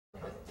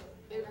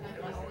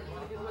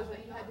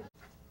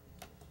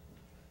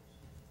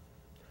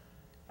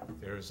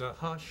There's a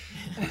hush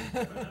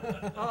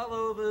all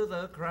over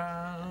the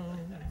crowd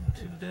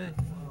today.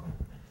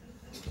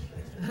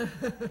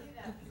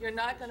 You're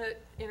not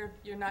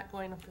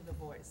going for the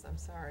voice. I'm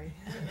sorry.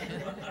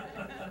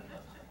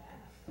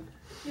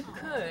 You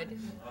could.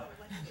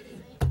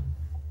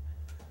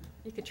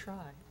 You could try.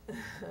 You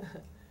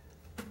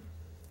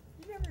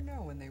never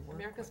know when they work.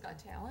 America's Got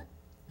Talent.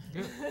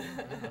 Good.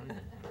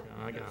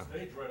 I got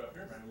Stage right up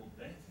here, man. A little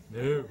dancing.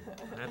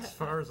 no. That's as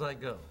far as I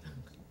go.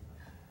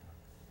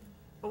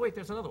 Oh wait,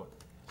 there's another one.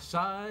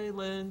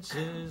 Silence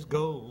is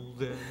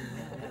golden,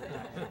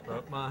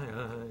 but my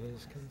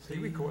eyes can see.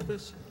 Do you record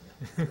this?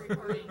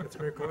 Recording. It's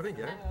recording,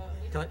 yeah.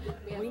 Cut.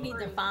 We need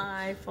the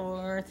 5,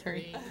 4,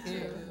 3, 2,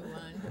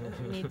 1.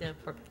 We need the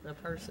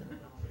person.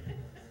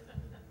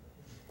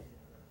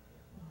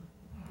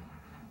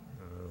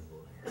 Oh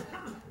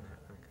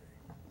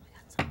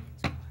boy.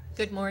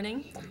 Good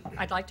morning.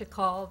 I'd like to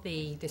call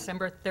the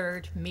December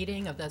 3rd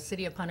meeting of the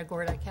City of Punta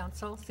Gorda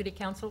City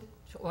Council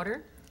to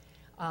order.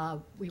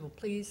 We will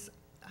please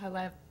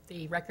let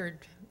the record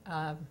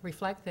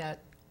reflect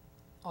that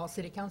all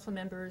city council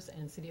members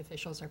and city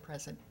officials are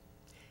present.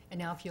 And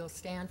now if you'll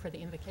stand for the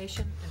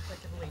invocation and pledge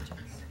of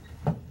allegiance.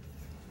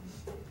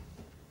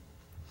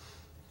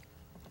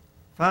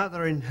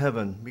 Father in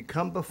heaven, we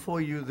come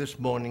before you this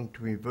morning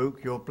to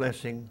invoke your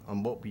blessing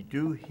on what we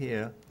do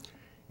here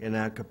in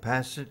our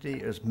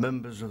capacity as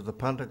members of the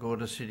Punta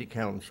Gorda City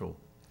Council.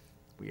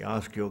 We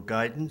ask your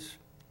guidance,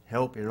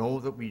 help in all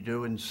that we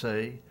do and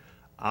say,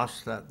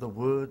 ask that the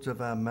words of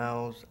our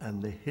mouths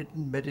and the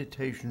hidden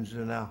meditations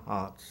in our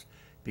hearts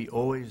be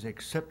always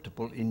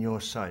acceptable in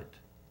your sight.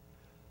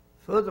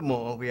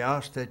 Furthermore, we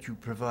ask that you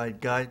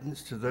provide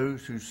guidance to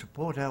those who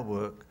support our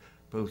work,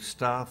 both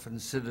staff and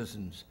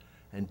citizens,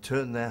 and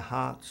turn their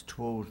hearts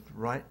toward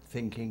right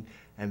thinking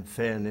and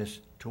fairness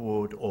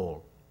toward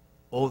all.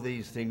 All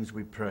these things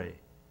we pray.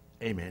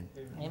 Amen.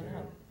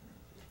 Amen.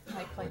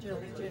 I pledge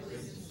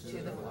allegiance to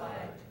the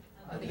flag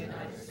of the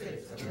United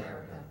States of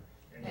America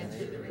and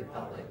to the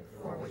republic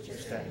for which it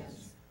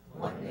stands,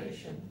 one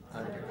nation,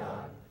 under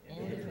God,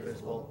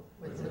 indivisible,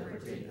 with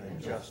liberty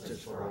and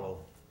justice for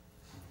all.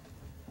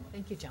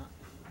 Thank you, John.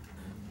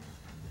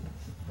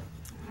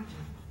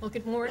 Well,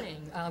 good morning.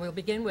 We'll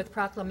begin with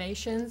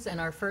proclamations, and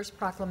our first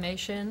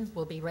proclamation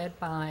will be read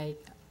by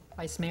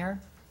Vice Mayor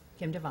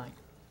Kim Devine.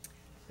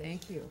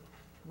 Thank you.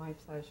 My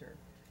pleasure.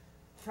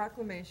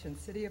 Proclamation,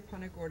 City of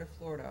Punta Gorda,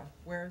 Florida.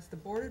 Whereas the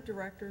Board of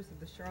Directors of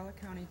the Charlotte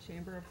County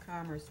Chamber of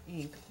Commerce,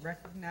 Inc.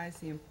 recognize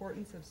the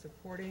importance of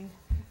supporting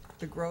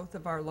the growth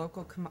of our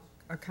local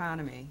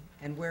economy,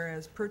 and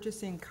whereas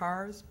purchasing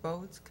cars,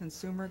 boats,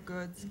 consumer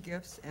goods,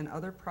 gifts, and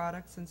other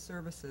products and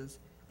services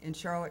in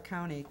Charlotte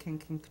County can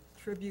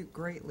contribute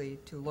greatly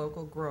to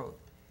local growth,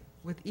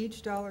 with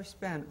each dollar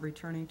spent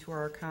returning to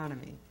our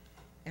economy.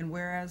 And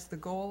whereas the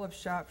goal of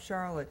Shop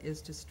Charlotte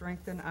is to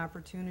strengthen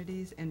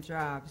opportunities and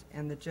jobs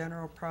and the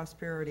general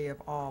prosperity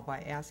of all by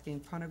asking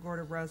Punta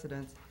Gorda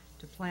residents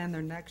to plan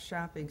their next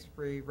shopping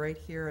spree right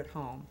here at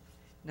home.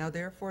 Now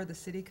therefore the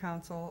City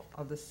Council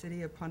of the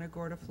City of Punta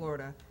Gorda,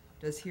 Florida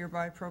does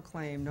hereby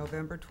proclaim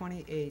November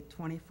 28,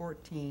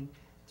 2014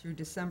 through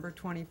December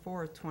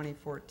 24,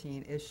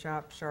 2014 is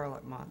Shop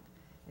Charlotte Month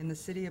in the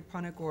City of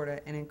Punta Gorda,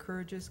 and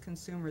encourages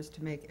consumers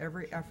to make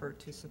every effort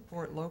to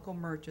support local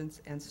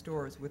merchants and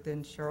stores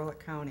within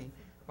Charlotte County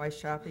by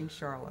shopping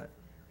Charlotte.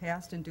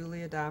 Passed and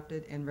duly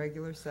adopted in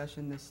regular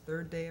session this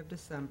 3rd day of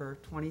December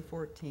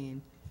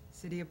 2014,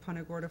 City of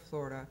Punta Gorda,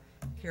 Florida,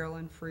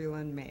 Carolyn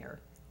Freeland, Mayor.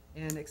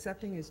 And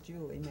accepting is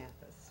Julie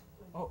Mathis.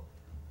 Oh,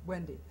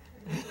 Wendy.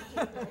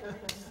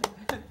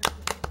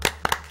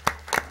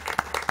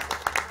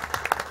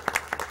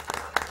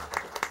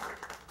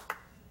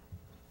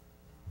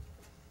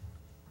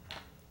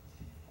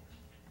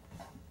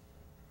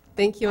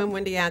 Thank you. I'm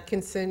Wendy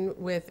Atkinson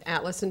with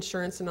Atlas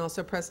Insurance and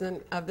also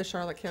president of the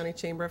Charlotte County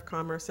Chamber of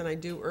Commerce, and I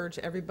do urge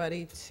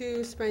everybody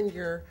to spend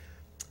your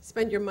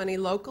money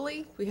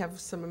locally. We have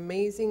some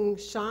amazing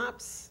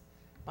shops,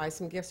 buy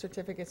some gift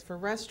certificates for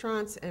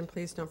restaurants, and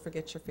please don't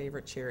forget your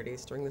favorite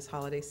charities during this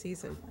holiday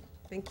season.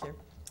 Thank you.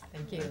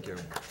 Thank you. Thank you.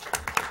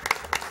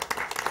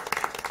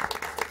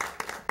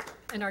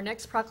 And our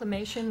next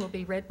proclamation will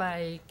be read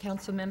by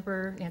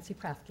Councilmember Nancy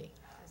Prafke.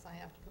 As I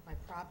have to put my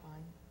prop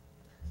on.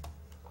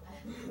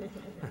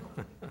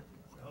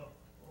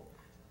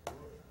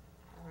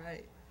 All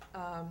right.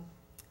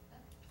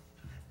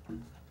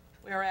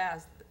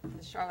 Whereas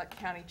the Charlotte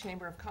County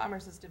Chamber of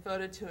Commerce is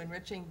devoted to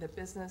enriching the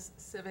business,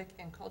 civic,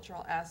 and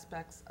cultural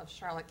aspects of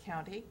Charlotte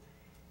County,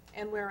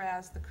 and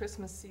whereas the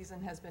Christmas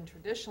season has been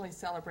traditionally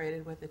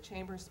celebrated with a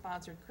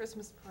chamber-sponsored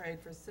Christmas parade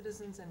for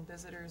citizens and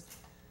visitors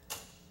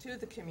to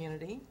the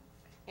community,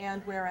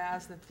 and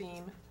whereas the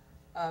theme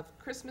of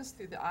Christmas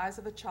Through the Eyes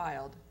of a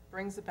Child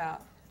brings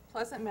about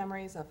pleasant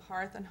memories of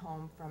hearth and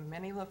home from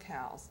many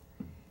locales,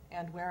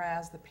 and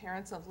whereas the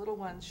parents of little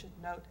ones should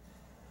note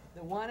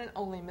the one and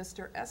only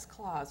Mr. S.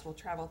 Claus will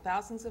travel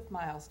thousands of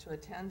miles to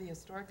attend the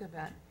historic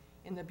event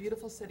in the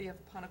beautiful city of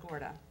Punta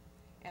Gorda,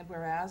 and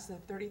whereas the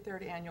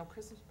 33rd annual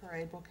Christmas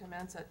parade will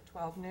commence at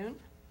 12 noon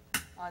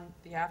on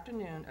the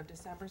afternoon of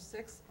December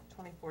 6,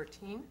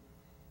 2014.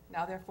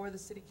 Now therefore, the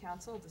City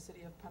Council of the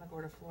City of Punta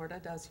Gorda,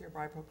 Florida does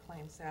hereby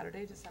proclaim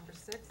Saturday, December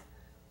 6,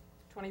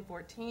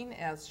 2014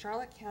 as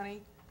Charlotte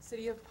County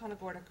City of Punta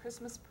Gorda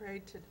Christmas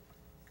Parade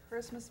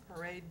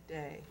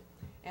Day,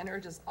 and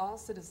urges all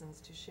citizens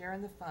to share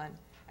in the fun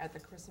at the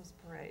Christmas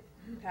Parade.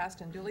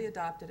 Passed and duly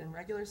adopted in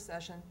regular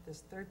session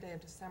this third day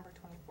of December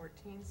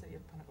 2014, City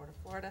of Punta Gorda,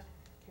 Florida.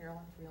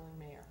 Carolyn Freeling,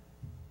 Mayor.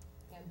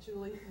 And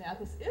Julie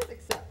Mathis is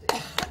accepting.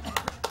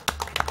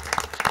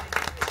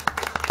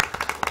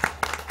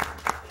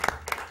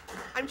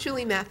 I'm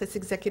Julie Mathis,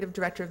 Executive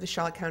Director of the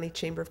Charlotte County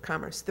Chamber of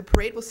Commerce. The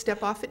parade will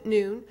step off at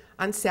noon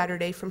on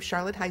Saturday from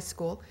Charlotte High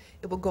School.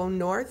 It will go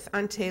north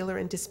on Taylor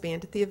and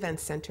disband at the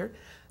Events Center.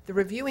 The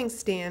reviewing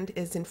stand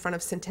is in front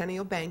of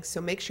Centennial Bank,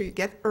 so make sure you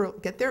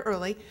get there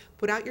early,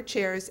 put out your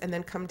chairs, and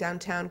then come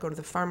downtown, go to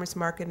the farmer's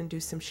market, and do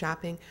some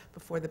shopping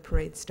before the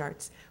parade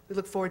starts. We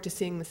look forward to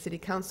seeing the city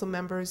council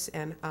members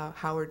and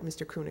Howard,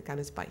 Mr. Krunick, on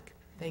his bike.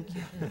 Thank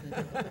you.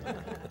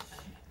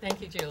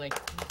 Thank you, Julie.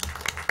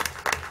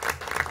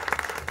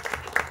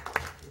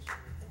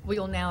 We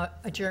will now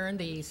adjourn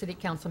the city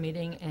council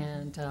meeting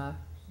and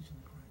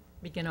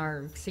begin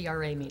our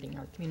CRA meeting,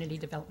 our Community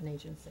Development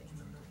Agency.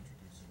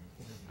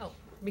 Oh,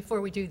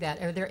 before we do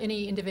that, are there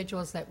any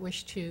individuals that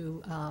wish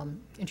to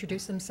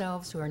introduce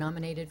themselves who are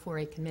nominated for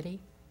a committee?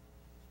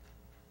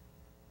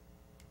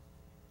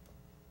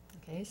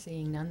 Okay,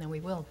 seeing none, then we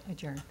will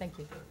adjourn. Thank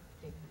you,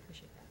 David.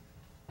 Appreciate that.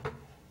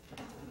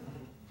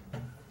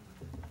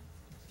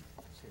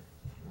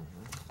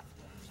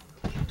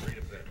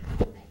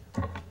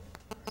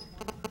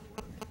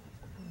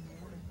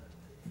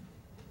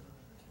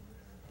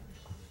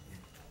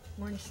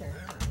 Morning, sir.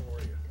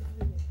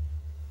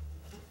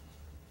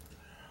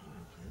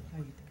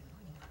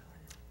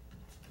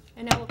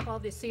 And now we'll call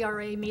the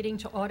CRA meeting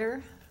to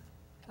order.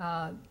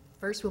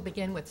 First, we'll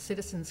begin with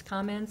citizens'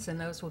 comments,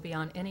 and those will be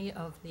on any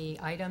of the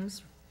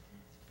items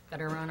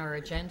that are on our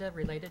agenda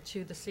related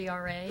to the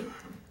CRA,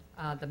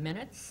 the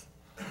minutes,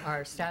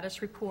 our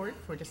status report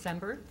for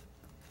December,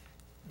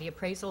 the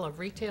appraisal of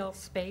retail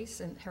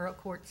space in Harold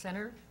Court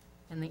Center,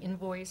 and the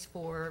invoice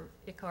for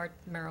Ickard,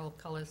 Merrill,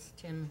 Cullis,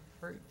 Tim,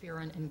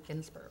 Buren, and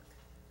Ginsburg.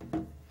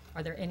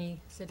 Are there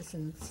any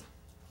citizens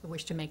who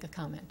wish to make a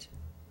comment?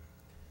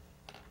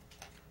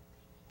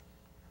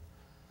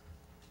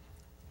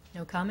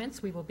 No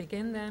comments. We will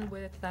begin then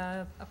with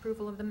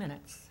approval of the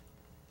minutes.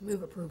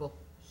 Move approval.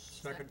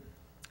 Second.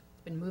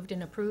 Been moved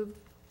and approved.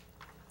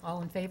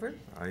 All in favor?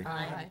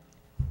 Aye.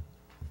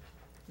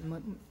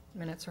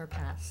 Minutes are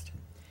passed.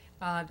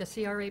 The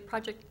CRA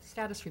project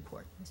status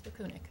report. Mr.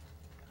 Koenig.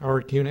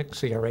 Howard Kunick,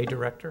 CRA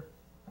Director.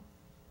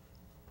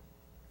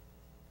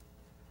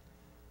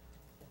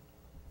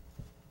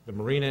 The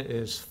marina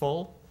is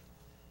full,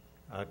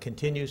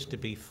 continues to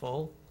be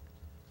full.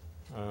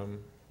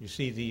 You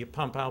see the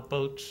pump-out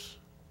boats.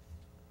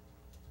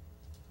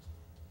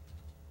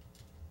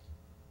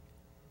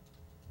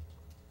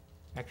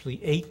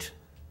 Actually, 8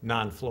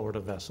 non-Florida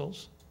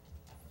vessels,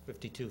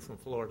 52 from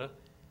Florida,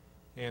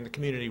 and the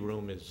community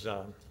room is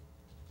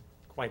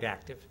quite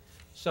active.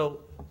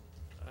 So,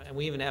 and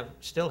we even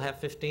still have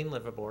 15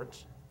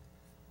 liveaboards.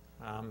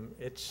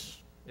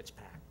 It's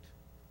packed.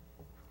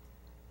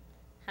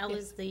 How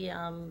is the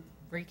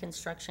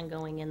reconstruction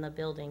going in the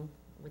building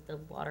with the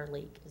water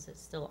leak? Is it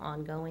still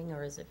ongoing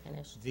or is it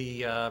finished?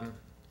 The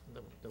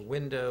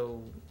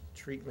window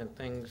treatment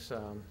things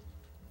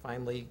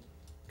finally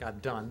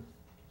got done,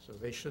 so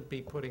they should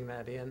be putting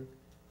that in,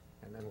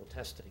 and then we'll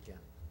test it again.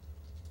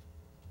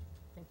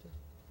 Thank you.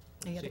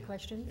 Any other See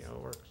questions? how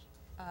it works.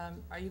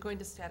 Are you going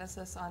to status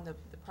us on the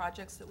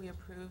projects that we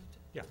approved?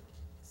 Yeah.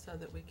 So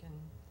that we can,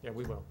 Yeah,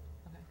 we will.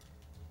 okay.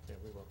 Yeah,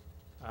 we will.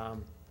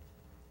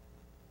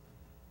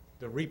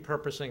 The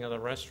repurposing of the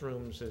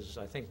restrooms is,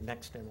 I think,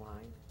 next in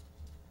line.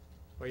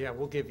 Well, yeah,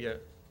 we'll give you,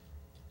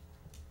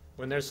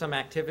 when there's some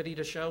activity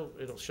to show,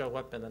 it'll show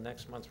up in the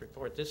next month's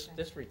report. This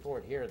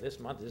report here, this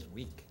month is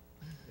weak.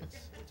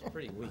 It's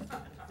pretty weak.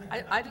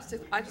 I just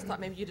thought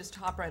maybe you just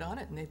hop right on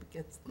it and they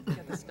get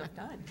the stuff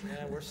done.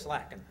 Yeah, we're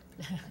slacking.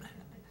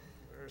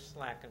 We're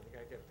slacking, we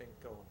gotta get things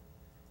going.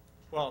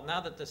 Well,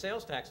 now that the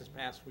sales tax is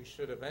passed, we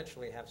should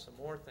eventually have some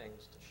more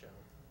things to show.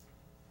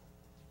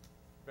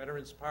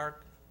 Veterans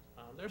Park,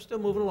 they're still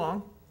moving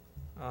along.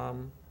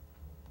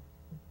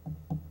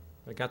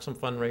 They got some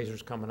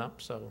fundraisers coming up,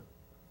 so.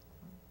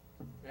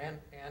 And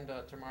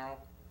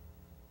tomorrow,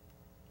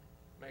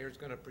 Mayor's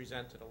gonna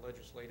present to the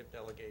legislative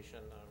delegation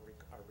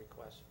our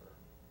request for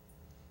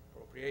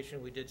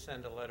appropriation. We did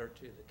send a letter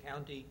to the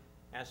county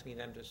asking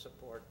them to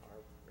support our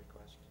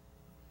request.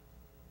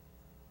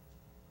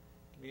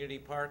 Community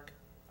Park,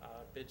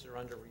 bids are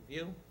under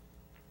review.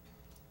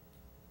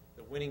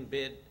 The winning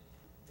bid,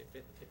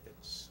 if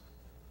it's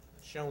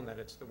shown that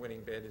it's the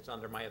winning bid, it's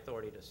under my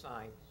authority to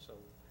sign, so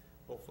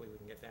hopefully we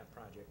can get that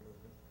project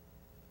moving.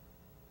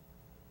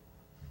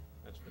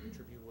 That's for the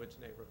Tribune Woods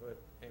neighborhood,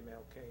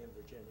 MLK in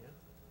Virginia.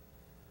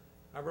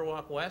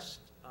 Riverwalk West,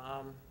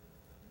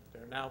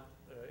 they're now,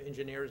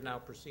 engineers now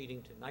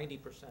proceeding to 90%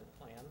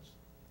 plans.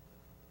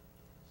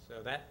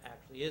 So that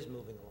actually is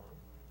moving along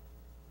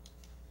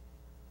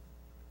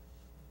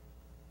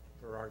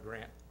for our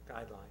grant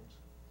guidelines.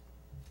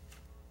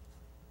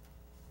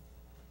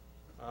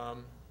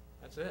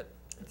 That's it.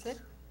 That's it?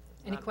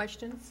 Any Not-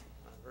 questions?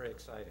 Very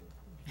exciting.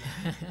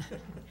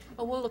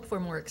 Well, we'll look for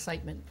more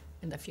excitement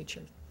in the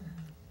future.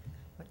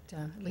 But at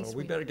Well, least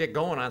we better get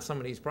going on some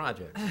of these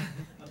projects.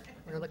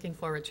 we're looking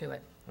forward to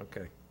it.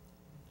 Okay.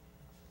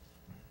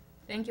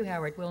 Thank you,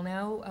 Howard. We'll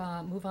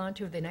now move on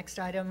to the next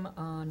item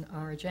on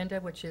our agenda,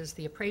 which is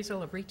the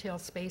appraisal of retail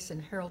space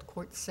in Herald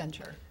Court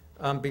Center.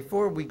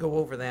 Before we go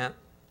over that,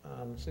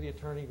 City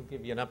Attorney will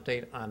give you an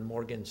update on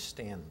Morgan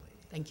Stanley.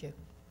 Thank you.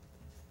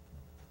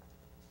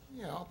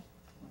 Yeah, I'll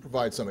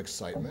provide some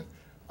excitement.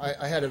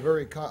 I had a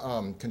very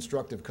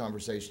constructive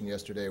conversation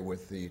yesterday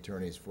with the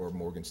attorneys for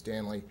Morgan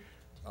Stanley.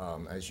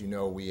 As you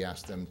know, we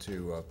asked them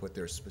to put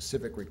their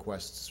specific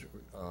requests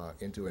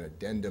into an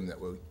addendum that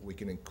we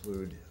can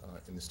include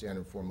in the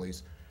standard form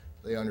lease.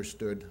 They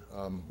understood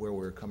where we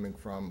were coming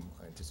from.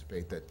 I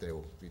anticipate that they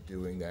will be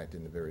doing that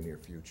in the very near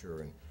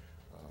future, and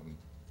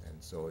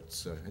so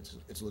it's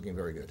looking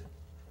very good.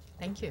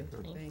 Thank you.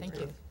 Thank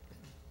you.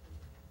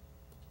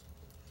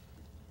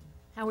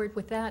 Howard,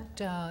 with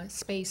that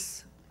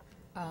space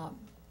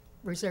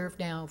reserved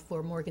now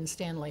for Morgan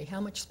Stanley, how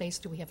much space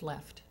do we have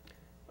left?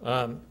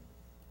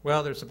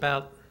 Well, there's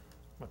about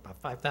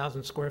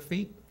 5,000 square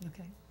feet.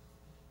 Okay.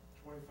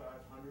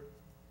 2,500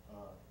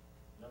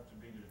 left to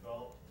be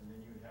developed, and then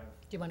you have...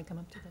 Do you want to come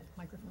up to the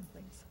microphone,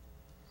 please?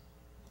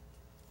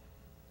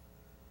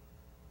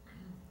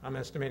 I'm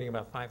estimating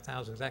about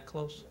 5,000. Is that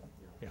close?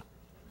 Yeah.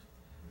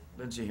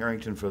 Lindsay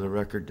Harrington for the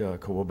record,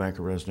 Coldwell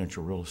Banker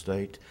Residential Real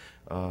Estate.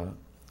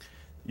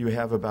 You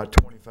have about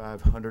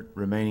 2,500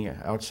 remaining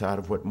outside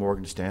of what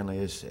Morgan Stanley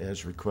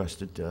has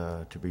requested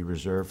to be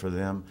reserved for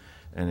them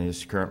and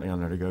is currently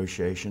under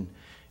negotiation.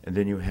 And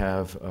then you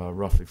have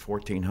roughly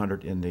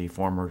 1,400 in the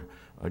former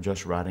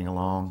Just Riding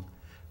Along,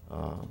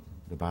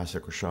 the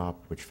bicycle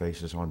shop, which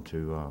faces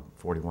onto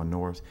 41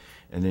 North.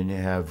 And then you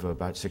have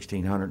about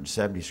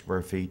 1,670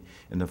 square feet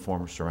in the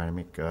former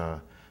ceramic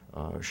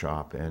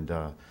shop.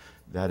 And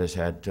that has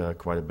had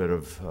quite a bit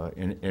of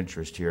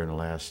interest here in the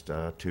last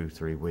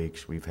 2-3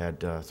 weeks. We've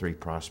had 3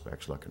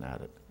 prospects looking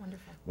at it.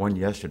 Wonderful. One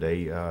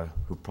yesterday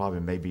who probably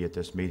may be at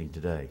this meeting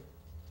today.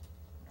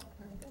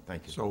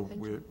 Thank you. So,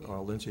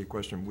 Lindsay, a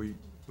question.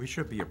 We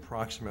should be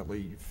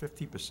approximately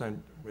 50%,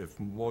 if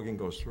Morgan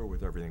goes through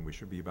with everything, we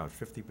should be about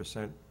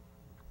 50%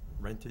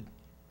 rented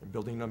in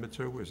building number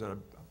 2. Is that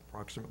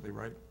approximately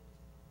right?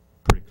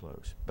 Pretty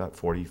close, about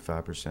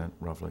 45%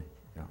 roughly.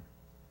 Yeah,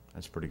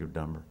 that's a pretty good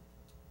number.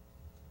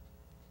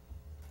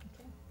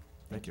 Okay.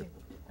 Thank you.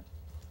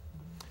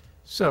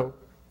 So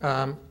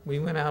we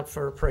went out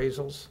for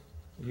appraisals.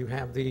 You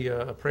have the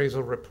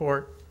appraisal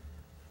report.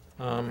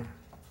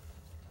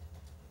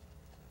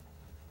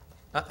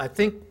 I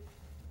think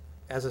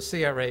as a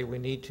CRA, we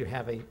need to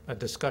have a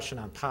discussion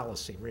on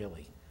policy,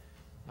 really.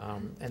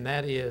 And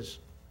that is,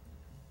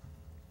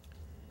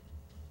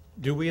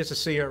 do we as a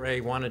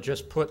CRA want to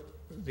just put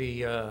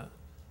the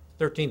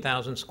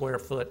 13,000 square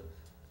foot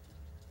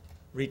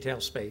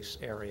retail space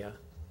area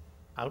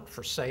out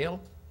for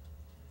sale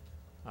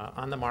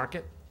on the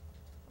market?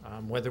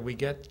 Whether we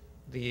get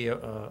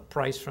the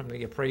price from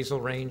the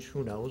appraisal range,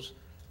 who knows?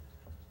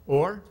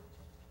 Or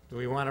do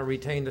we want to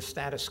retain the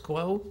status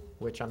quo,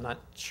 which I'm not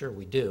sure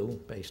we do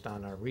based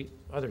on our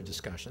other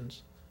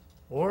discussions?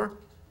 Or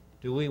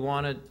do we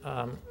want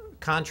to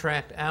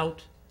contract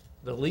out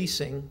the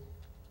leasing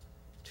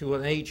to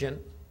an agent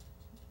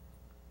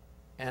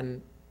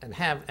and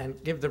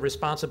give the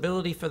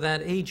responsibility for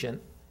that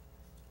agent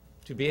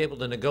to be able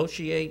to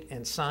negotiate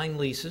and sign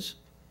leases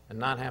and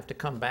not have to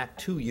come back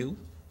to you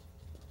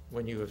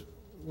when you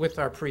with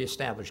our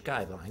pre-established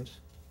guidelines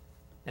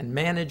and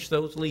manage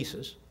those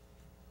leases?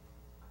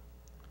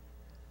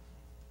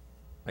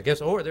 I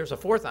guess, or there's a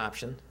fourth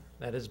option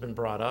that has been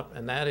brought up,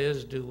 and that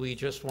is, do we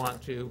just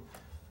want to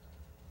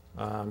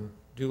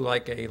do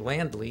like a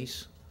land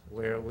lease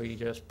where we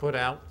just put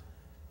out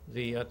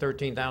the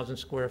 13,000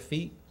 square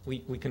feet?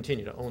 We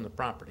continue to own the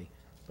property,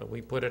 but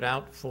we put it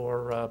out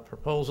for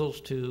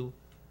proposals to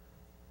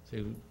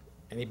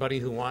anybody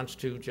who wants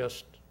to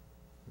just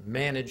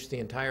manage the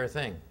entire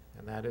thing,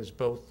 and that is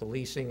both the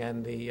leasing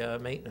and the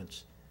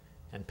maintenance,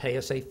 and pay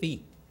us a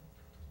fee.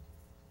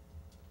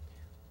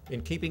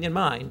 In keeping in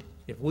mind,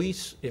 if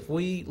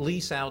we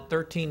lease out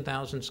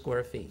 13,000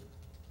 square feet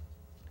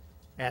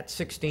at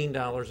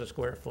 $16 a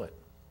square foot,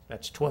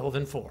 that's 12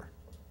 and 4.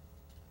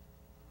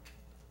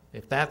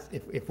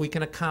 If we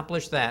can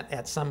accomplish that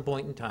at some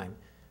point in time,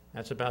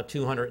 that's about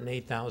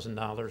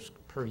 $208,000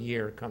 per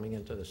year coming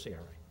into the CRA.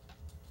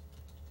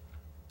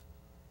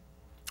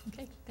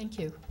 Okay, thank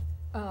you.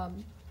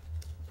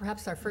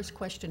 Perhaps our first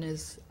question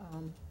is,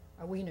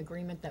 are we in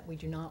agreement that we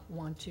do not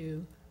want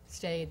to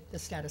stay the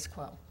status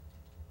quo?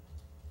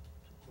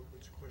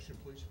 What's the question,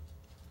 please?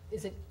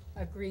 Is it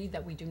agreed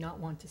that we do not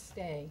want to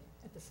stay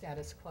at the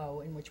status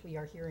quo in which we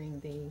are hearing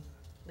the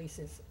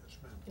leases Yes,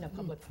 in a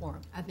public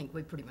forum? I think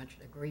we pretty much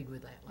agreed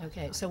with that.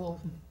 Okay, so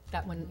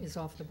that one is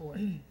off the board.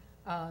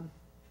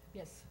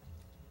 Yes.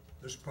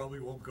 This probably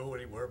won't go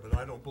anywhere, but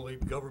I don't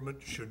believe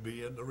government should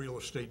be in the real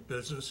estate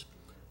business,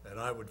 and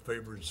I would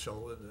favor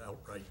selling it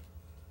outright.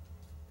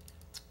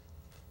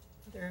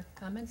 Other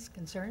comments,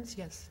 concerns?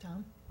 Yes,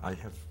 Tom?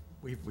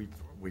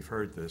 We've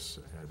heard this,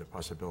 the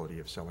possibility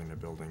of selling the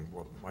building.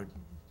 Well,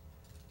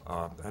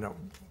 I know,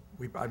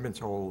 I've been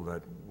told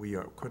that we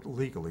could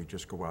legally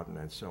just go out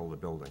and sell the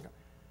building.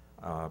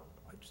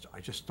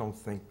 I just don't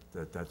think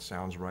that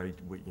sounds right,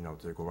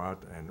 to go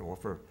out and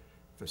offer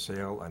for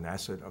sale an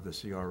asset of the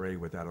CRA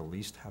without at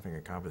least having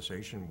a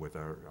conversation with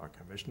our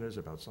commissioners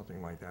about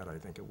something like that. I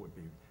think it would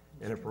be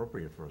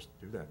inappropriate for us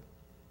to do that,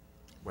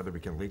 whether we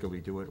can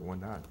legally do it or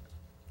not.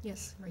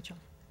 Yes, Rachel?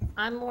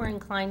 I'm more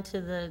inclined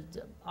to the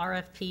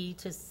RFP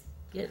to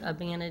get a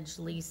managed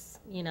lease,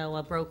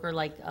 a broker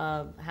like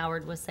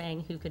Howard was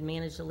saying, who could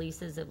manage the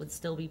leases. It would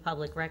still be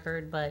public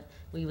record, but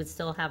we would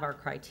still have our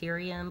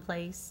criteria in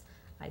place.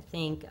 I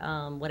think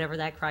whatever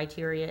that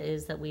criteria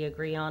is that we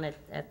agree on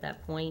at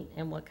that point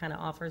and what kind of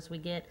offers we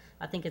get,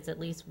 I think it's at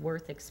least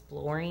worth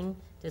exploring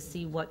to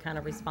see what kind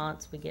of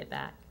response we get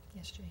back.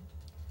 Yes, Jane?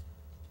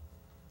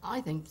 I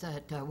think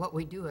that what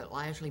we do at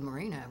Lashley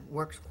Marina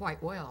works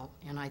quite well,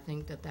 and I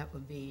think that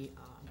would be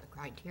the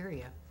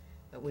criteria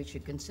that we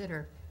should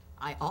consider.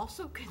 I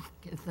also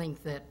can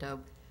think that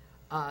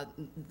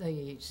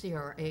the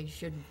CRA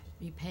should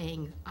be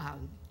paying,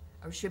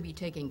 or should be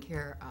taking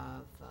care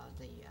of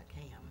the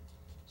CAM,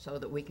 so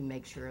that we can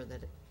make sure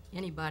that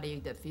anybody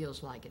that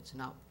feels like it's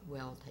not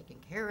well taken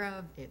care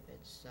of, if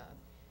it's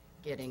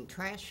getting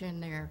trash in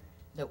there,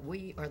 that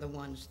we are the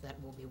ones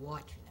that will be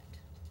watching it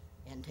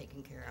and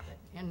taking care of it.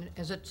 And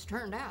as it's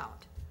turned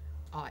out,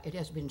 it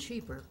has been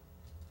cheaper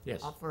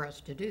Yes. for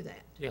us to do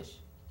that. Yes.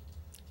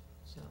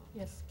 So.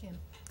 Yes, Kim?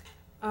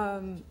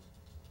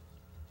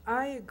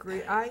 I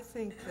agree. I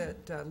think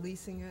that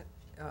leasing it,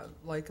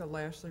 like a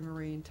Lashley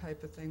Marine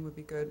type of thing would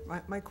be good.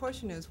 My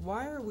question is,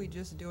 why are we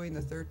just doing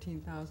the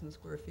 13,000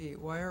 square feet?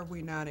 Why are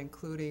we not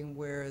including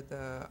where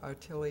the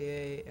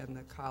atelier and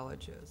the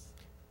college is?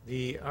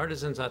 The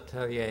Artisans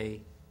Atelier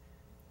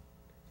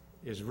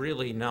is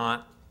really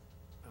not,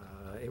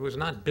 it was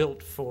not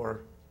built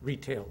for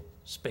retail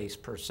space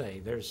per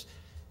se.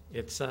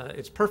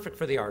 It's perfect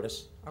for the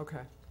artists.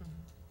 Okay.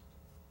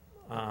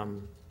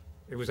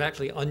 It was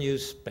actually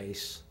unused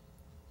space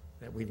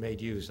that we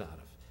made use out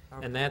of.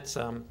 Okay. And that's,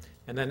 and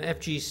then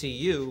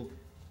FGCU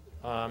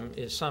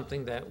is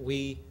something that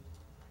we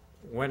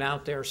went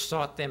out there,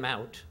 sought them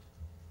out,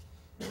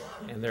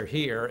 and they're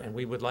here, and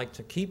we would like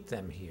to keep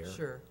them here.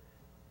 Sure.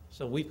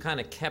 So we've kind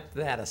of kept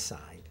that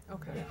aside.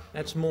 Okay.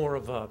 That's more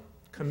of a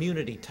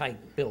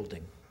community-type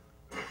building.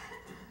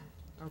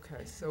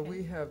 Okay, so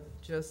we have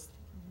just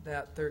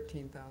that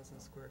 13,000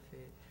 square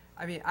feet.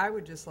 I mean, I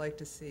would just like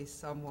to see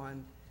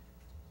someone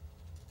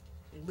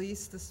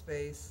lease the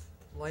space,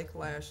 like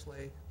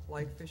Lashley,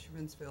 like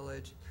Fisherman's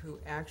Village, who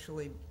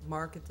actually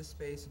market the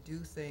space, do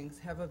things,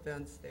 have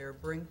events there,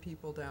 bring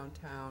people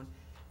downtown.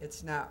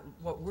 It's not,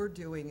 what we're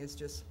doing is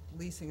just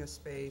leasing a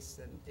space,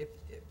 and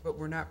but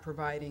we're not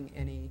providing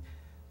any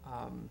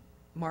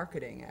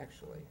marketing,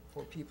 actually,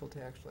 for people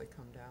to actually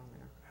come down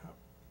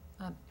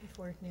there.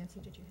 Before, Nancy,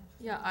 did you have?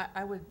 Yeah,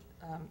 I would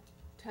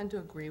tend to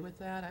agree with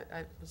that.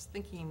 I was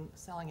thinking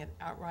selling it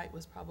outright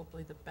was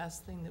probably the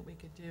best thing that we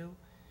could do,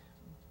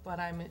 but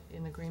I'm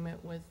in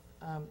agreement with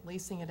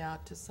leasing it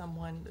out to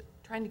someone.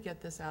 Trying to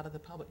get this out of the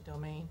public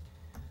domain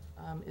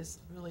is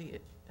really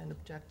an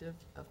objective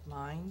of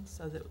mine,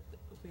 so that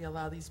we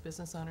allow these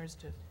business owners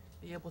to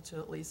be able to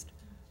at least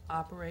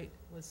operate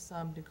with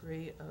some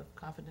degree of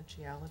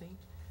confidentiality.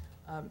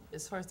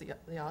 As far as the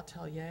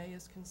atelier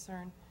is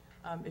concerned,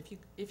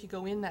 if you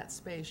go in that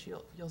space,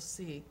 you'll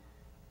see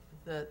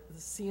the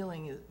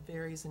ceiling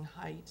varies in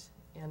height,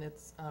 and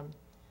it's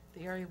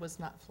the area was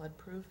not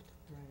flood-proofed.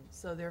 Right.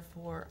 So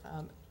therefore,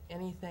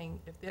 anything,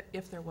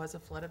 if there was a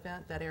flood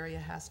event, that area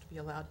has to be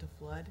allowed to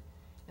flood,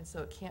 and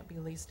so it can't be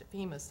leased.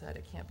 FEMA said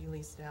it can't be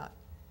leased out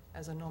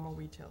as a normal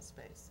retail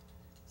space.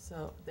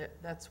 So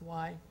that's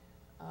why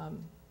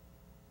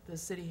the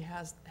city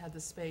has had the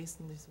space,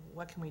 and they said,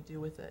 what can we do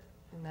with it?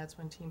 And that's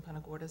when Team Punta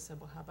Gorda said,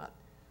 well, how about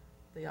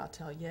the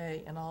atelier?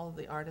 And all of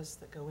the artists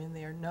that go in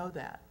there know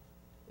that.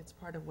 It's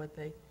part of what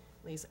they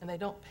lease, and they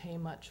don't pay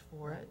much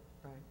for it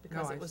Right.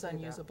 because No, it was I see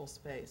that. unusable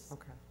space.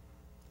 Okay.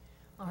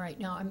 All right,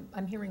 now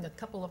I'm hearing a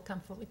couple of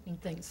conflicting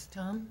things.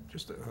 Tom?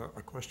 Just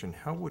a question,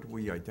 how would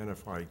we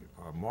identify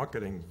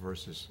marketing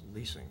versus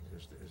leasing?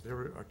 Is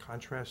there a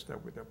contrast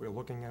that we're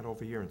looking at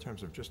over here in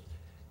terms of just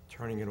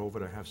turning it over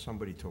to have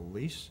somebody to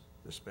lease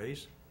the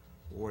space,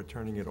 or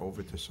turning it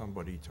over to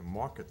somebody to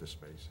market the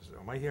space?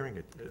 Am I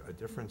hearing a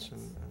difference in?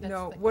 That's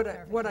No, the what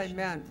I clarification.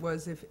 meant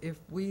was if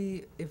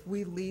we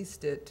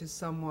leased it to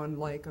someone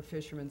like a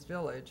Fisherman's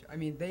Village, I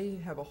mean, they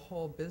have a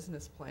whole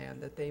business plan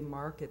that they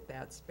market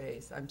that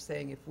space. I'm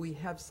saying if we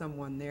have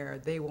someone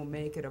there, they will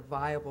make it a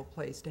viable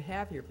place to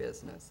have your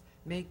business,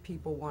 make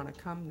people want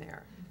to come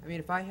there. I mean,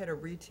 if I had a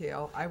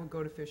retail, I would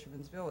go to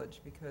Fisherman's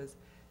Village because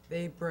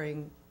they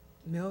bring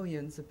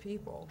millions of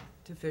people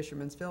to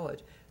Fisherman's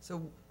Village.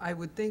 So I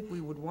would think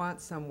we would want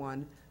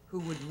someone who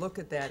would look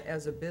at that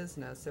as a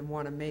business and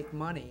want to make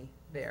money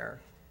there.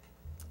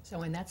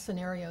 So in that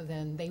scenario,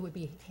 then, they would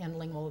be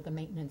handling all of the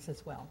maintenance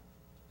as well.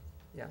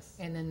 Yes.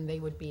 And then they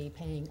would be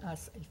paying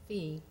us a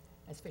fee,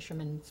 as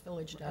Fisherman's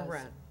Village does.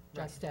 rent,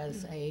 Just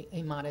as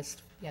a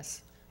modest,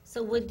 yes.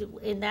 So would,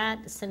 in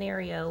that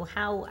scenario,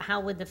 how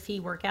would the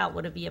fee work out?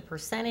 Would it be a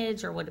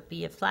percentage or would it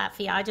be a flat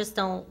fee? I just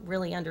don't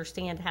really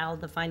understand how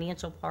the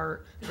financial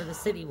part for the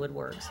city would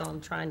work, so I'm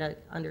trying to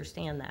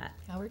understand that.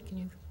 Howard, can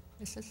you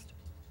assist?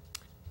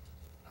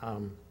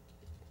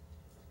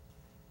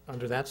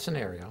 Under that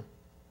scenario,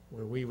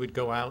 where we would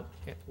go out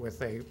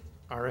with a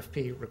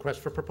RFP,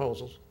 request for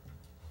proposals,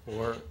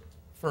 for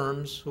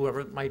firms, whoever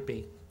it might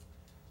be,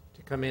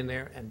 to come in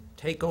there and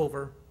take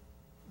over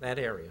that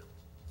area,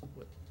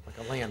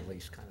 like a land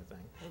lease kind of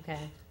thing.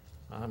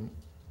 Okay.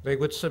 They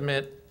would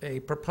submit a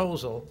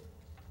proposal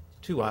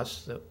to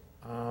us that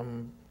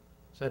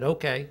said,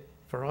 okay,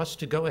 for us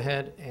to go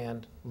ahead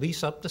and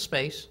lease up the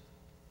space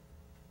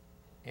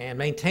and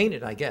maintain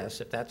it, I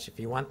guess, if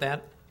you want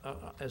that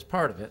as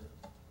part of it,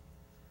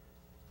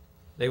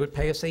 they would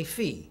pay us a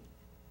fee,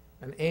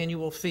 an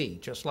annual fee,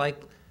 just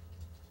like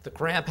the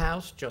Crab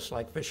House, just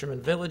like Fisherman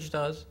Village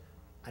does.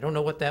 I don't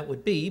know what that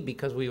would be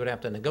because we would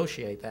have to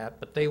negotiate that,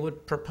 but they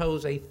would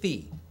propose a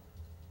fee.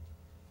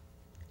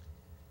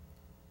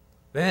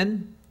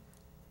 Then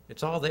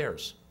it's all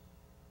theirs.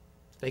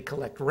 They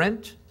collect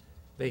rent,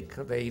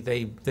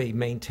 they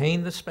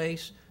maintain the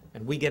space,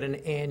 and we get an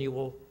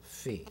annual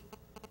fee.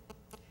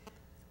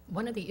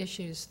 One of the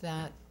issues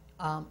that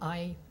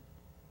I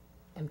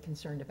am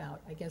concerned about,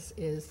 I guess,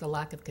 is the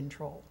lack of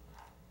control.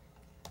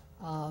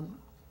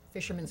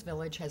 Fisherman's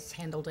Village has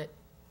handled it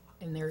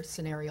in their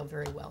scenario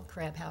very well.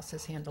 Crab House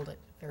has handled it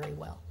very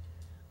well.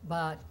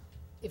 But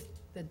if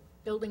the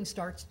building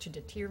starts to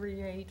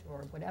deteriorate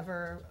or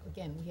whatever,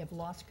 again, we have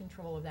lost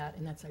control of that,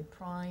 and that's a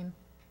prime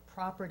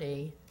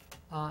property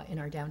in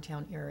our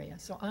downtown area.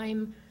 So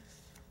I'm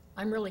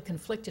really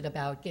conflicted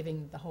about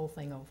giving the whole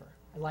thing over.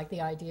 I like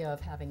the idea of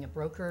having a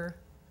broker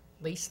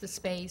lease the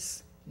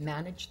space,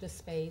 manage the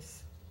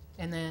space,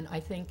 and then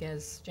I think,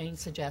 as Jane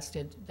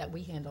suggested, that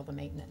we handle the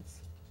maintenance.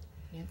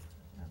 Nancy?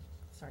 Oh,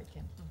 sorry,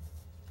 Kim.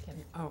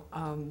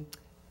 Kim.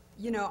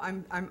 You know,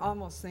 I'm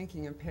almost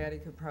thinking, and Patty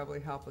could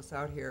probably help us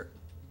out here,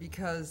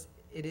 because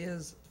it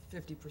is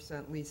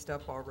 50% leased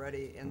up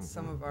already, and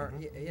some of our,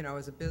 you know,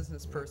 as a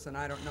business person,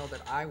 I don't know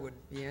that I would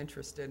be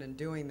interested in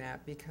doing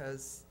that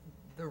because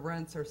the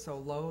rents are so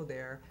low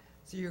there.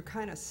 So you're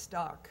kind of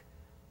stuck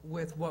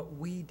with what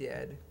we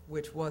did,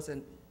 which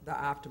wasn't the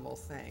optimal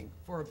thing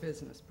for a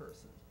business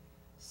person.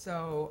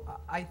 So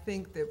I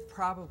think that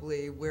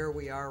probably where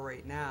we are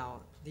right now,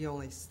 the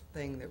only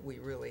thing that we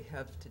really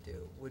have to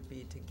do would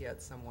be to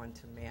get someone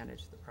to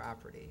manage the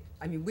property.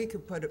 I mean, we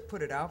could put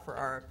it out for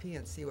RFP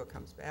and see what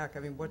comes back. I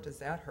mean, what does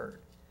that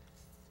hurt?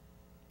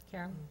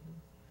 Karen?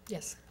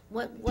 Yes.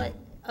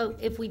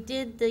 If we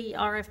did the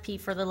RFP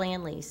for the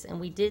land lease and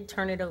we did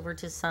turn it over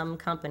to some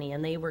company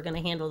and they were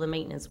gonna handle the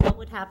maintenance, what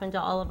would happen to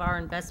all of our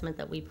investment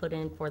that we put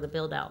in for the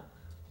build out?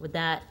 Would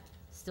that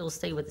still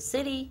stay with the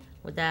city?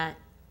 Would that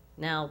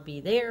now be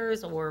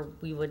theirs, or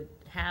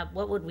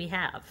what would we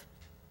have?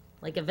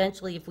 Like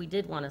eventually, if we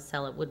did want to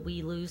sell it, would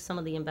we lose some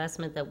of the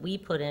investment that we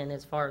put in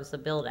as far as the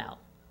build out?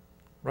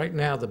 Right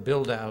now, the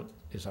build-out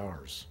is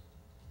ours.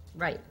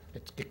 Right.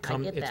 It's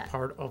that.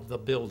 part of the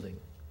building.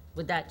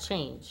 Would that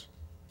change?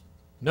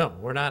 No,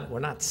 we're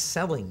not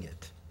selling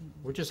it.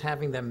 We're just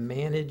having them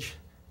manage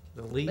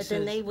the leases.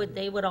 But then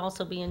they would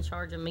also be in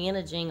charge of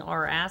managing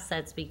our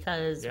assets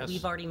because Yes.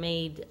 we've already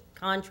made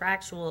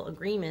contractual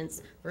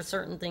agreements for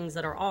certain things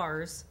that are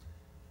ours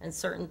and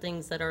certain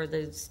things that are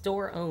the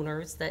store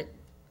owners that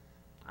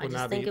I Well, now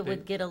just think the- it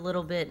would get a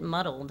little bit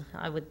muddled,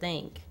 I would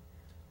think.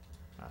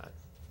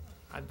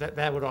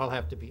 That would all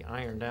have to be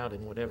ironed out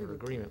in whatever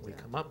agreement we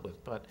come up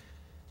with, but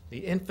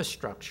the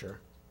infrastructure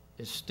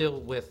is still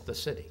with the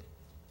city.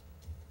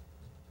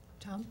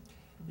 Tom?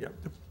 Yeah,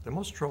 the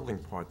most troubling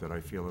part that I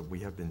feel that we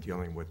have been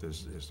dealing with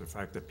is the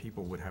fact that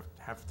people would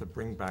have to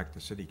bring back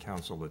to city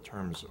council the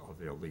terms of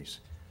their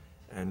lease.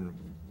 And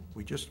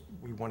we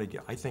want to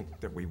get, I think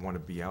that we want to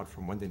be out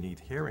from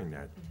underneath hearing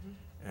that.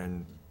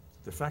 And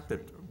the fact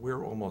that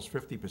we're almost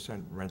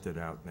 50% rented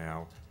out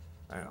now,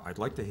 I'd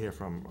like to hear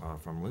from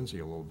Lindsay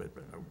a little bit,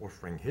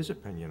 offering his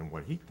opinion on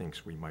what he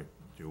thinks we might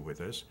do with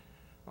this.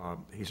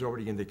 He's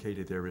already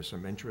indicated there is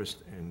some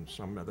interest in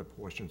some other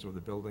portions of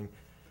the building.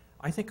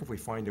 I think if we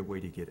find a way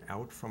to get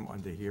out from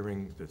under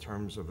hearing the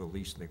terms of the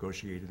lease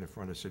negotiated in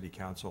front of city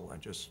council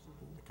and just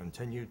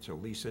continue to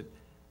lease it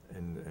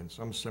in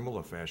some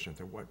similar fashion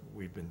to what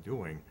we've been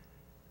doing,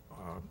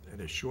 in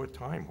a short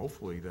time,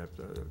 hopefully that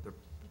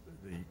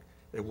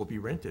it will be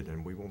rented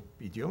and we won't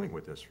be dealing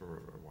with this for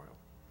a while.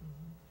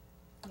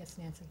 Yes,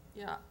 Nancy?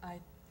 Yeah, I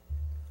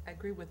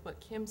agree with what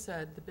Kim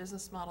said. The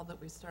business model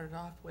that we started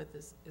off with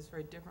is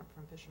very different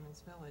from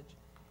Fisherman's Village.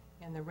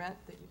 And the rent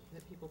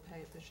that people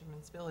pay at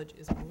Fisherman's Village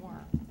is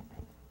more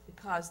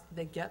because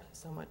they get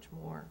so much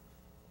more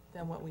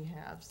than what we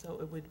have. So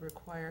it would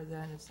require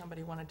then, if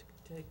somebody wanted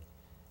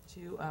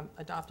to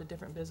adopt a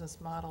different business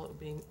model, it would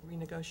be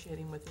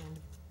renegotiating with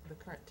the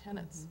current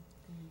tenants.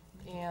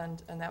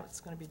 And that's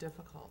going to be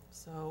difficult.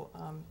 So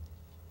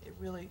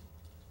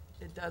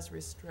it does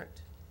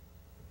restrict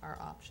our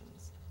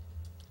options.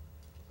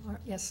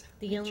 Yes.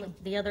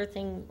 The other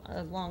thing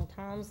along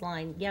Tom's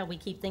line, yeah, we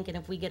keep thinking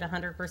if we get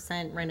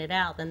 100% rented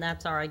out, then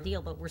that's our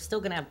ideal, but we're still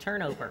going to have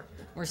turnover.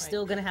 We're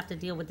still going to have to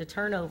deal with the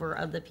turnover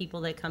of the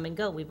people that come and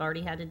go. We've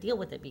already had to deal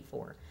with it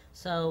before.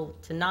 So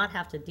to not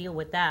have to deal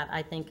with that,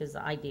 I think is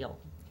ideal.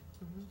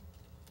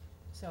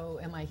 So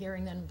am I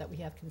hearing then that we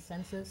have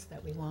consensus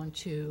that we want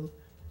to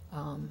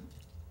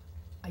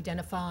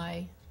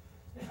identify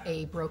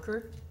a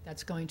broker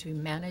that's going to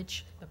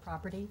manage the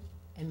property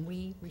and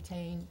we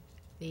retain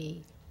the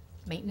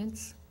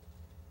maintenance?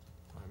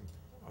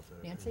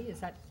 Nancy, is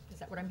that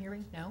what I'm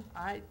hearing? No?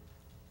 I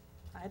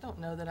don't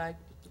know that I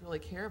really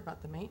care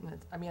about the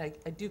maintenance. I mean,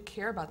 I do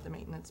care about the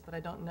maintenance, but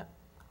I don't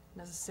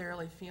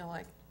necessarily feel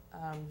like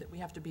that we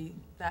have to be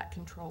that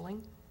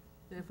controlling.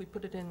 That if we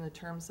put it in the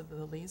terms of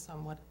the lease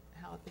on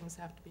how things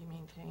have to be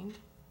maintained.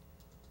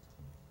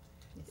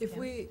 Yes,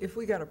 If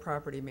we got a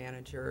property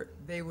manager,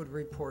 they would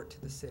report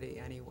to the city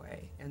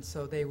anyway, and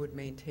so they would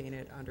maintain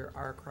it under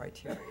our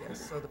criteria.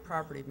 So the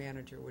property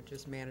manager would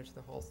just manage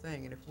the whole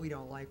thing, and if we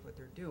don't like what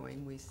they're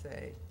doing, we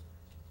say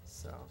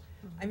so.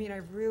 I mean, I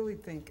really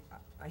think,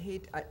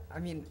 I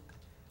mean,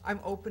 I'm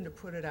open to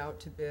put it out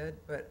to bid,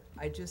 but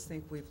I just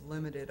think we've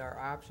limited our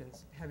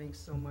options, having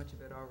so much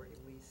of it already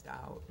leased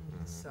out.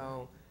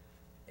 So,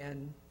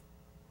 and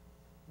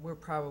we're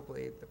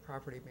probably, the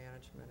property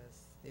management is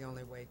the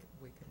only way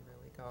we can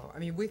really go. I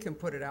mean, we can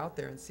put it out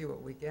there and see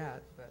what we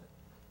get, but.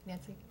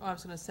 Nancy? Oh, I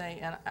was going to say,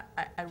 and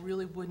I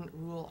really wouldn't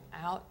rule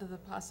out the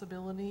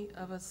possibility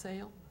of a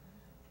sale.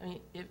 I mean,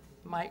 it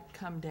might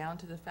come down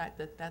to the fact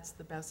that that's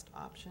the best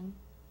option.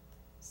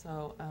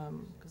 So,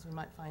 because we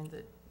might find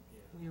that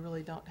we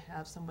really don't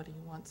have somebody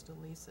who wants to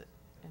lease it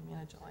and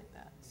manage it like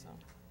that, so.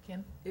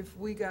 Kim? If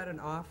we got an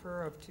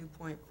offer of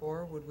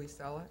 2.4, would we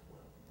sell it?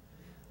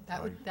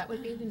 That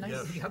would be the nice.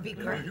 Yes. That'd be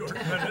great.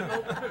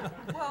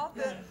 Well,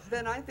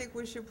 then I think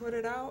we should put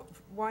it out.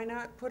 Why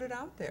not put it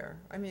out there?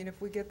 I mean,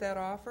 if we get that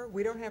offer,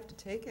 we don't have to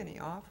take any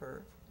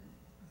offer.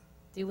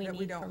 Do we That we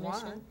need don't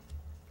permission want.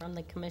 from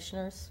the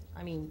commissioners?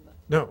 I mean,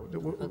 No,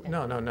 Okay.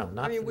 no, I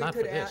not mean, we for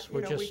could this. add,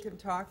 we can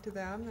talk to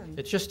them and.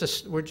 It's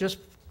just, we're just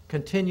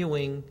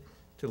continuing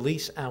to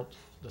lease out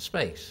the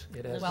space.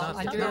 It has Well,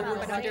 not, under- No, we're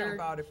but talking under-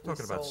 about if we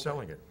Talking about sold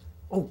selling it.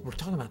 oh, we're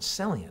talking about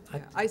selling it. Yeah,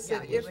 I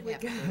said you if would we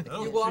have got,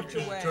 Oh, you walked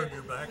just away. turn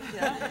your back.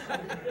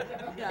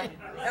 Yeah,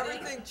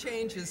 Everything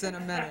changes in a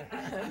minute.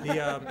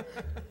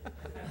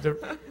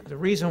 The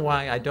reason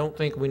why I don't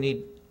think we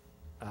need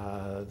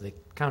the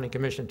county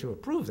commission to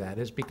approve that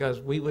is because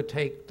we would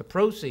take the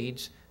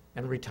proceeds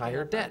and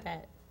retire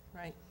debt.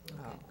 right.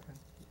 Oh, okay.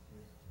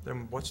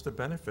 Then what's the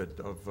benefit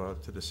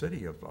of, to the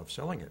city of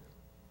selling it?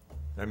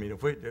 I mean,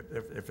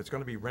 if it's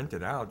going to be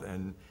rented out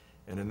and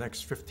in the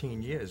next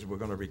 15 years, we're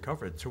going to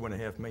recover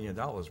 $2.5 million,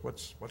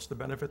 what's the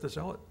benefit to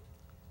sell it?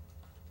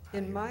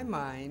 In my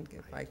mind,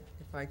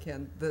 if I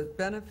can, the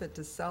benefit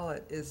to sell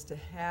it is to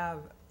have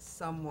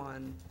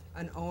someone,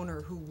 an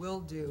owner who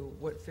will do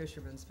what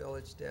Fisherman's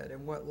Village did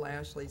and what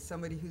Lashley,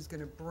 somebody who's going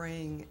to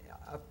bring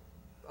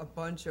a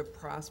bunch of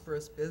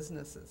prosperous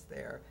businesses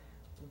there.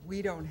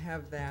 We don't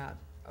have that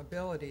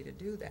ability to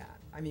do that.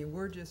 I mean,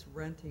 we're just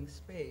renting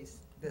space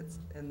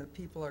and the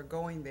people are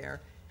going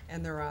there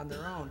and they're on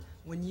their own.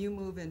 When you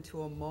move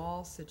into a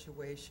mall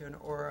situation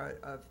or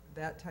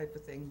that type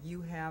of thing,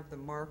 you have the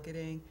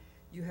marketing,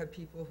 you have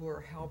people who are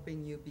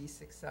helping you be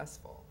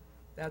successful.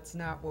 That's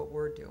not what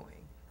we're doing.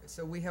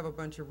 So we have a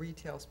bunch of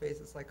retail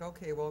spaces like,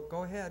 okay, well,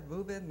 go ahead,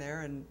 move in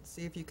there and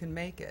see if you can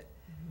make it.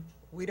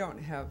 We don't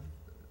have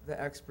the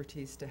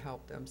expertise to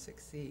help them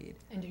succeed.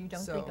 And you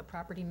don't think a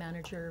property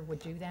manager would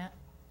do that?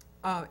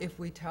 If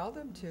we tell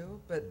them to,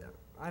 but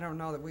I don't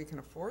know that we can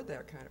afford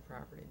that kind of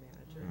property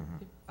manager.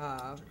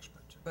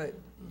 But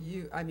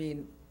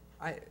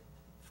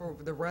for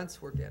the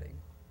rents we're getting,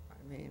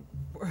 I mean,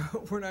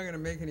 we're not gonna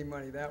make any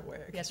money that way.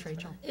 Yes,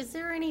 Rachel? is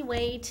there any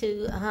way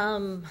to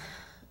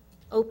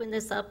open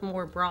this up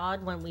more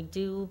broad when we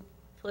do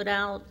put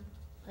out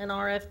an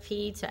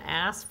RFP to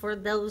ask for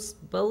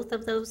both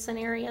of those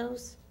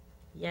scenarios?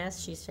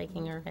 Yes, she's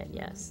shaking her head,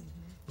 yes.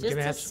 We can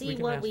Just to ask- we see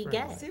can what ask we for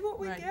get. See what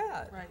we Right,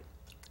 get. Right.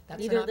 That's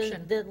an Either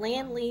option. the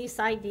land lease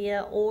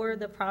idea or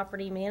the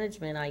property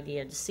management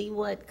idea, to see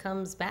what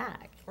comes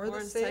back. Or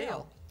the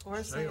sale. Or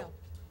a sale.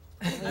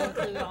 Can we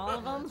include all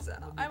of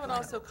them? I would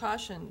also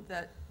caution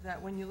that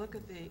when you look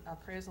at the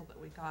appraisal that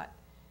we got,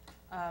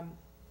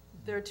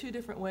 there are two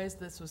different ways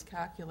this was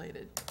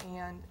calculated.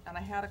 And I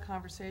had a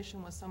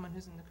conversation with someone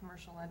who's in the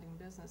commercial lending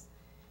business.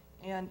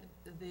 And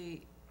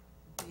the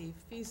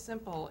fee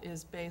simple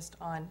is based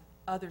on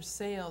other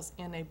sales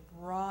in a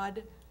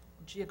broad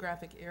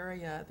geographic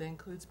area that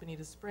includes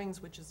Bonita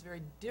Springs, which is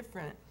very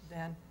different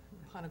than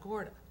Punta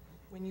Gorda.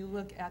 When you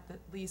look at the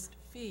leased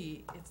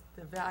fee,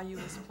 the value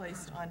is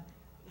placed on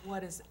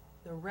what is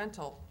the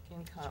rental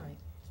income. right.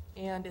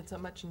 and it's a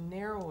much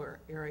narrower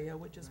area,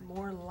 which is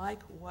more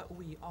like what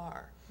we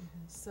are.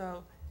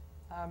 So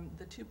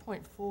the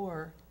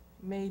 2.4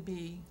 may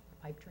be,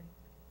 Pipe dream.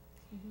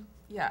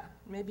 yeah,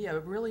 maybe a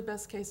really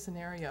best-case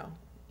scenario,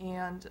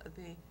 and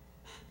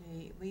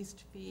the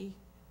least fee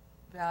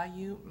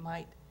value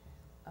might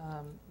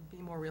be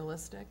more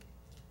realistic.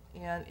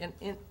 And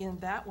in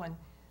that one,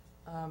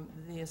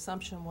 the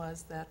assumption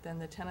was that then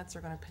the tenants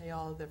are going to pay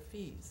all of their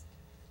fees.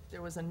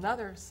 There was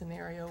another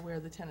scenario where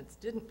the tenants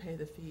didn't pay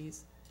the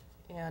fees,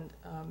 and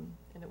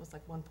it was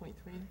like 1.3.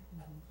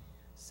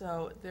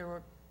 So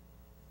there's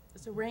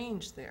a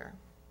range there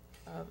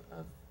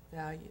of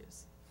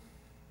values.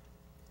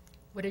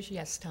 What is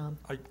yes, Tom?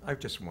 I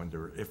just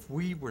wonder, if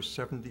we were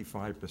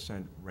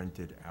 75%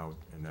 rented out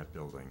in that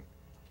building,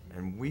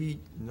 and we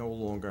no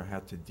longer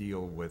had to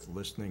deal with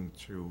listening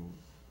to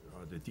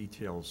the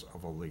details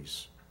of a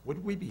lease,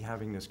 would we be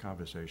having this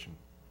conversation?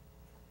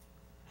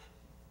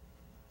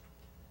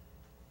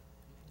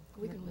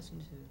 We can listen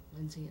to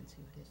Lindsay and see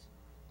what his.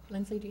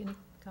 Lindsay, do you have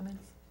any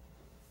comments?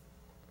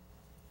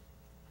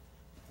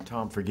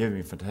 Tom, forgive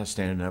me for not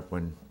standing up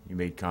when you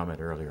made comment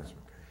earlier.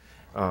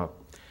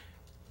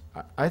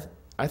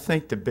 I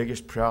think the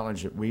biggest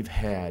challenge that we've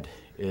had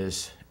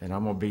is, and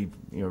I'm going to be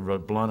real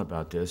blunt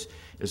about this,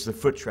 is the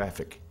foot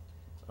traffic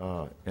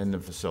in the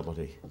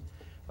facility.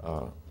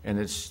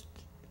 And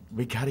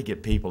we got to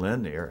get people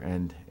in there,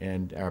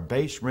 and our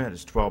base rent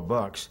is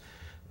 $12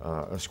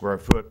 a square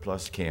foot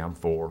plus CAM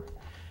 4.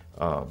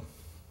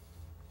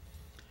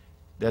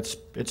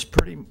 It's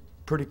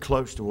pretty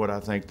close to what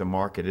I think the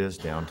market is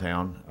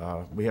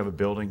downtown. We have a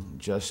building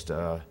just,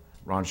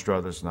 Ron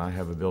Struthers and I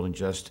have a building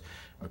just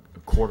a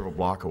quarter of a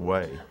block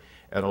away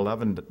at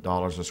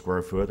 $11 a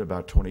square foot,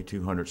 about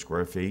 2,200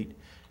 square feet,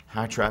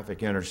 high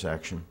traffic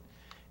intersection.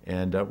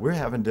 And we're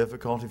having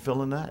difficulty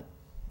filling that.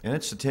 And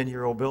it's a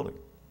 10-year-old building,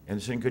 and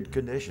it's in good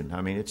condition.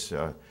 I mean, it's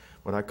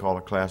what I call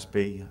a Class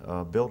B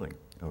building,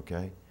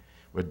 okay,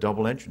 with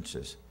double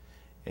entrances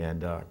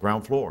and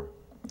ground floor.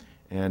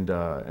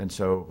 And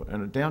so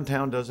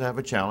downtown does have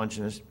a challenge,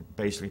 and it's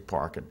basically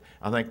parking.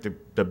 I think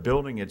the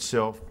building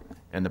itself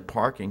and the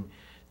parking,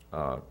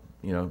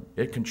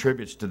 it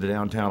contributes to the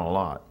downtown a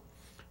lot.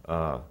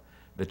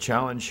 The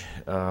challenge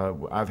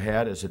I've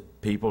had is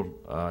that people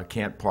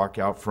can't park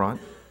out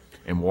front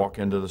and walk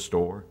into the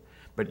store,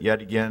 but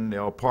yet again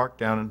they'll park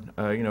down,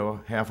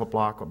 half a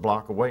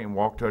block away and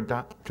walk to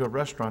a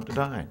restaurant to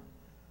dine.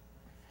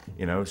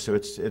 So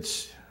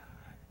it's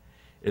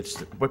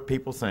what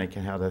people think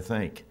and how they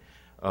think.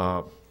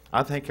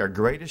 I think our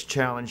greatest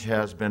challenge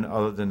has been,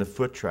 other than the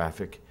foot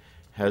traffic,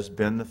 has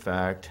been the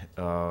fact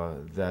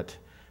that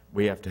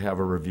we have to have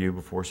a review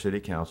before City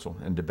Council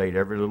and debate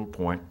every little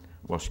point.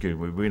 Well, excuse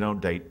me, we don't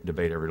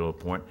debate every little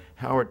point.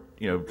 Howard,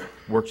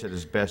 works it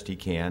as best he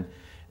can,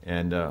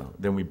 and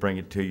then we bring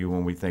it to you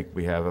when we think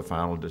we have a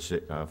final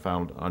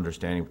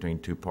understanding between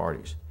two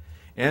parties.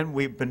 And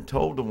we've been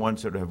told, the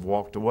ones that have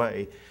walked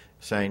away,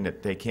 saying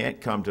that they can't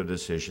come to a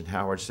decision.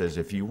 Howard says,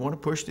 if you want to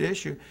push the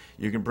issue,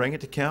 you can bring it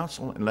to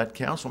council and let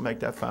council make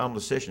that final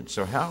decision.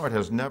 So Howard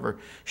has never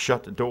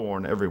shut the door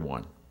on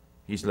everyone.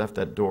 He's left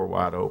that door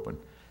wide open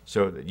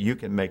so that you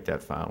can make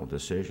that final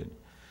decision.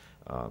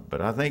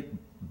 But I think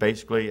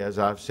basically, as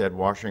I've said,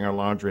 washing our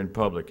laundry in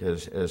public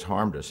has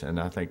harmed us.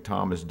 And I think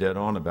Tom is dead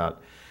on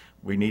about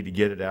we need to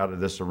get it out of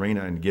this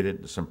arena and get it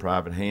into some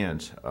private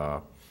hands.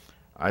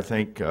 I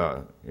think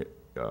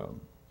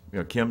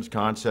Kim's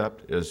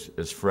concept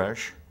is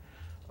fresh,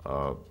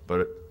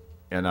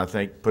 and I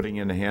think putting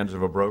in the hands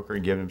of a broker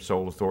and giving him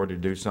sole authority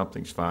to do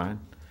something's fine.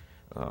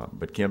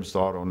 But Kim's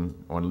thought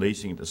on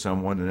leasing it to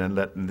someone and then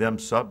letting them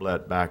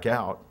sublet back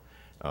out,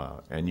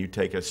 and you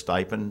take a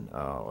stipend,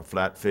 a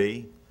flat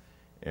fee,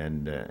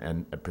 and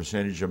a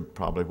percentage of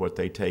probably what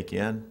they take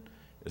in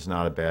is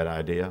not a bad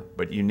idea.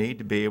 But you need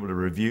to be able to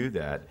review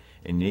that,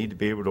 and you need to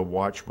be able to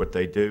watch what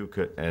they do,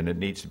 and it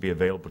needs to be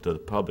available to the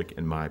public,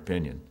 in my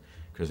opinion.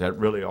 Because that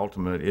really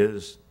ultimately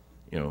is,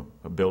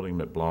 a building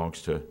that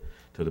belongs to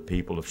the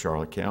people of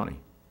Charlotte County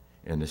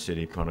and the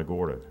city of Punta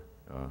Gorda.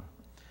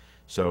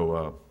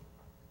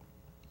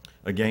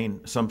 Again,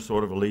 some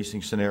sort of a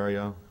leasing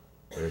scenario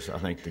is, I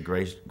think, the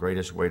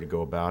greatest way to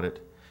go about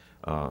it.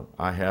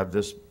 I have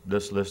this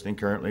listing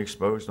currently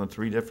exposed on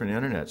 3 different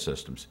internet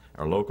systems: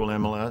 our local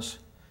MLS,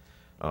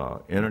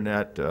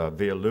 internet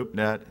via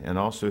LoopNet, and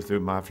also through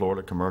My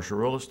Florida Commercial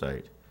Real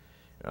Estate,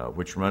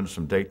 which runs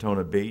from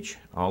Daytona Beach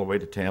all the way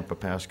to Tampa,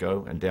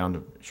 Pasco, and down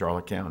to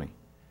Charlotte County.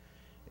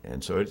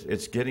 And so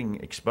it's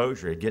getting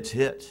exposure. It gets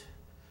hit,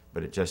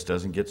 but it just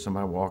doesn't get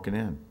somebody walking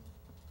in.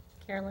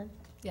 Carolyn?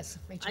 Yes,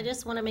 Rachel. I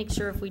just want to make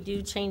sure if we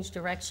do change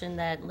direction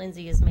that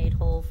Lindsay is made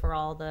whole for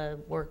all the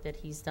work that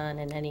he's done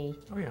and any.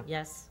 Oh, yeah.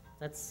 Yes,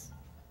 that's.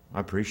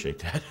 I appreciate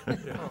that.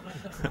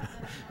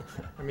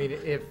 I mean,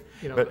 if,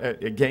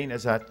 But again,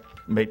 as I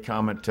made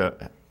comment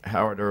to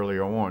Howard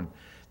earlier on,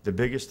 the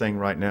biggest thing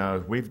right now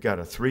is we've got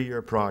a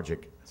 3-year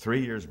project.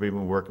 3 years we've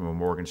been working with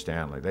Morgan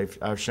Stanley.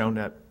 I've shown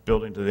that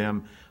building to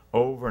them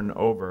over and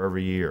over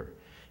every year.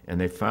 And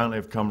they finally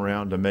have come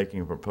around to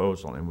making a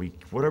proposal. And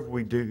whatever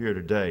we do here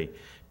today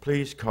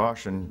please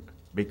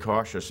be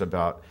cautious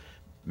about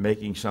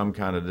making some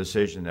kind of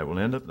decision that will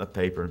end up in the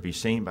paper and be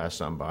seen by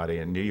somebody,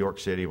 and New York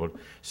City will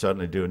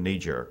suddenly do a knee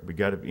jerk. We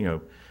got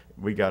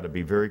to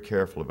be very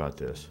careful about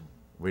this.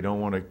 We don't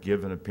want to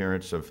give an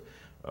appearance of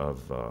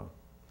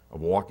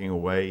walking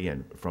away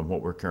from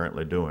what we're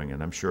currently doing,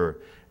 and I'm sure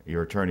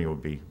your attorney will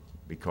be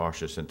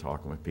cautious in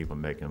talking with people,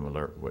 making them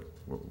alert what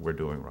we're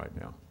doing right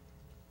now.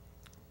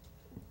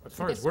 As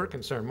far as we're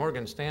concerned,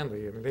 Morgan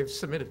Stanley, I mean, they've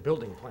submitted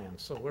building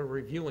plans, so we're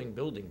reviewing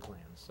building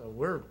plans. So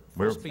we're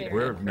full speed ahead.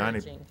 We're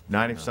encouraging.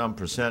 90-some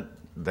percent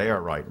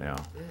there right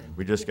now.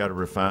 We just got to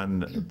refine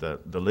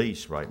the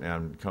lease right now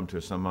and come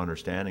to some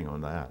understanding on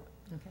that.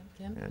 Okay,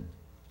 Kim?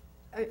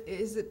 And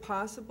Is it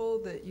possible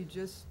that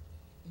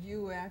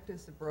you act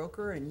as the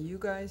broker and you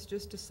guys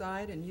just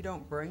decide and you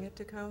don't bring it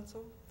to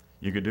council?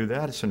 you could do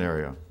that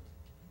scenario.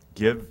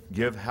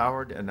 Give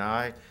Howard and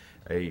I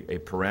a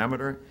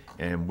parameter,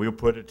 and we'll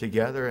put it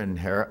together, and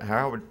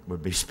Howard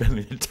would be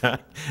spending the time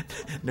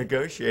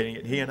negotiating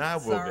it. He and I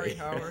will be. Sorry,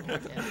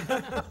 Howard.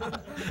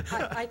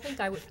 I think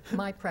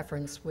my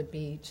preference would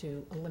be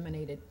to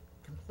eliminate it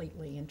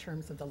completely in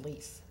terms of the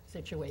lease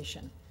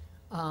situation.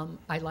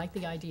 I like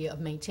the idea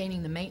of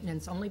maintaining the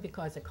maintenance only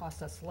because it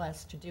costs us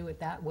less to do it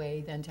that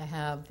way than to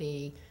have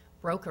the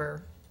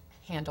broker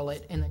handle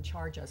it and then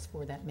charge us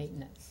for that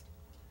maintenance.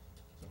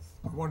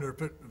 I wonder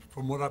if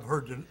from what I've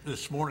heard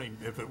this morning,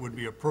 if it would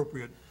be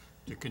appropriate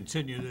to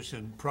continue this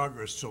in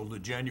progress till the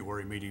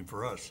January meeting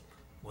for us.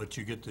 Let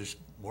you get this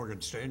Morgan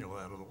Stanley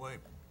out of the way.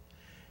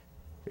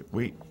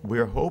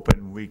 We're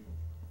hoping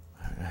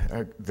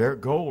their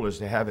goal is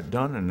to have it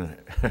done,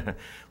 and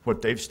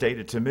what they've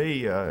stated to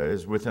me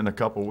is within a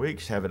couple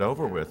weeks, have it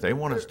over with. They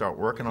want to start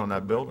working on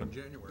that building.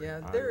 Yeah,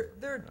 they're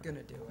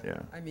gonna do it. Yeah.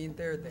 I mean,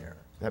 they're there.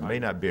 That may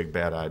not be a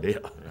bad idea.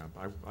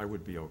 Yeah, I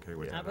would be okay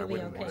with I that. would be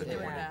wouldn't want okay to do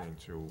with that. anything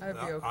to. I'd be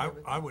okay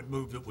with I would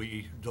move that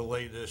we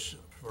delay this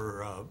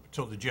for,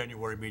 till the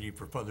January meeting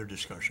for further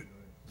discussion.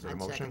 Is there a I'd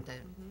motion? second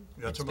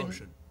that. That's a It's been-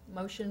 motion.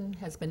 Motion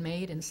has been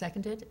made and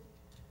seconded.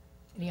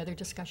 Any other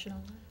discussion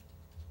on that?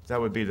 That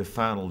would be the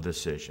final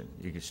decision.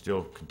 You could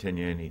still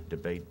continue any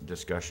debate and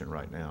discussion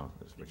right now,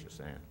 is what you're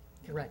saying.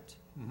 Correct.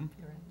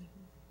 Correct.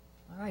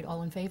 All right,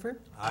 all in favor?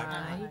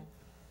 Aye.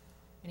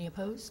 Any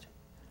opposed?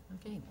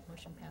 Okay,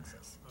 motion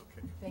passes.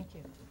 Okay. Thank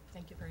you.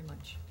 Thank you very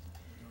much.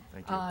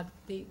 Thank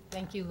you.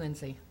 Thank you,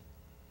 Lindsay.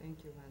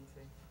 Thank you,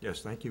 Lindsay.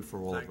 Yes, thank you for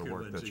all of Thank the you,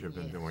 work that Lindsay. you've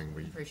been Yes, doing.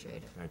 We Appreciate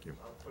it. Thank you.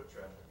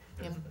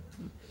 And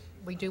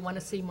we do want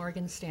to see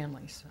Morgan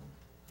Stanley, so.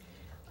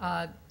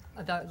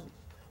 The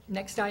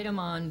next item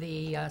on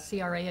the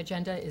CRA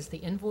agenda is the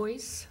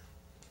invoice.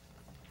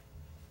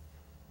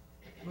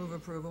 Move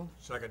approval.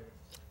 Second.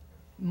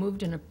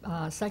 Moved and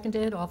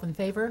seconded, all in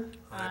favor?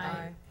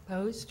 Aye.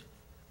 Opposed?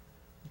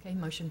 Okay,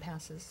 motion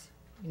passes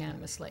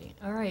unanimously.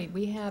 All right,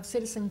 we have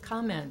citizen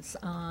comments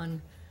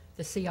on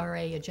the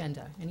CRA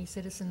agenda. Any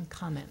citizen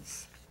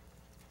comments?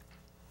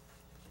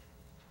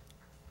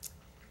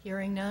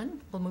 Hearing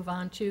none, we'll move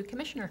on to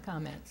commissioner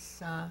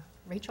comments.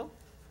 Rachel?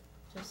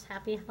 Just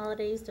happy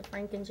holidays to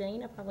Frank and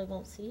Jane. I probably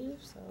won't see you,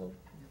 so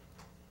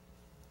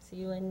see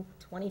you in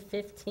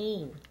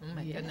 2015. Oh,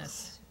 my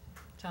goodness.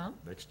 Tom?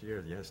 Next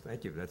year, yes,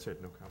 thank you. That's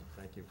it, no comment.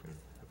 Thank you.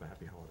 Have a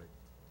happy holiday.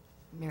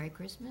 Merry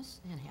Christmas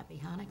and Happy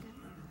Hanukkah.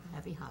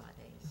 Happy holidays.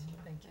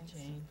 Thank you,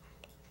 Jane.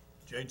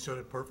 Jane said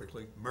it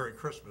perfectly. Merry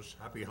Christmas.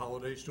 Happy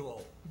holidays to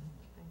all.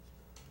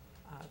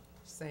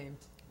 Same.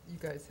 You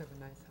guys have a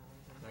nice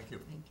holiday. Thank you.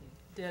 Thank you.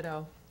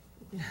 Ditto.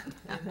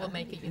 And we'll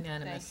make it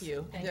unanimous. Thank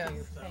you. Thank Yes.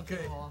 you. Thank you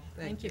Okay. all.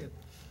 Thank you.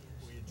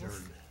 We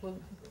adjourned. We'll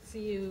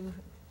see you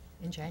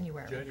in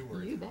January.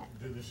 January. You bet.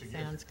 Do this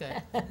again. Sounds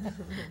good.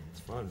 It's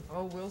fun.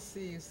 Oh, we'll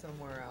see you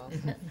somewhere else.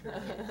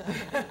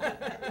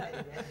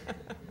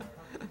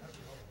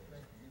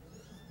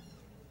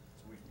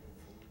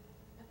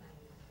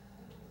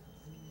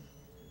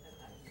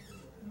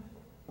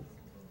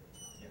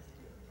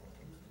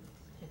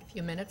 A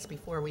few minutes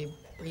before we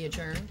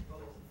re-adjourn.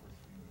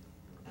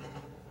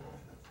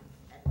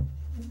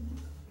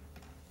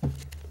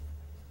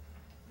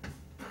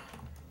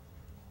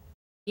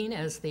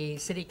 As the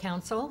city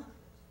council,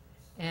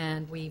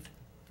 and we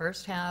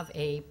first have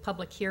a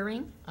public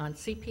hearing on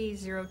CP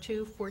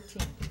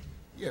 0214.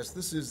 Yes,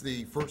 this is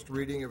the first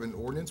reading of an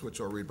ordinance, which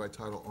I'll read by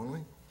title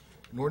only.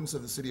 An ordinance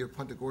of the City of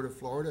Punta Gorda,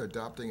 Florida,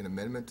 adopting an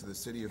amendment to the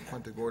City of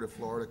Punta Gorda,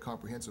 Florida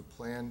Comprehensive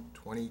Plan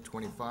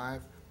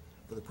 2025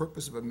 for the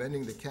purpose of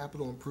amending the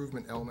capital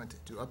improvement element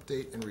to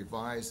update and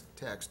revise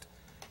text,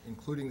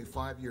 including the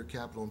 5-year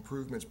capital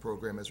improvements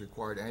program as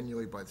required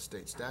annually by the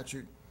state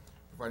statute,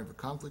 providing for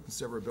conflict and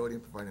severability,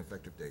 and providing an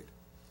effective date.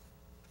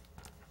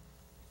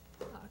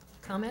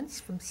 Comments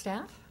from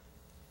staff?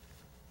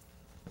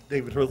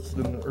 David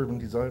Hurlston, Urban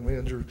Design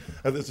Manager.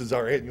 This is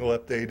our annual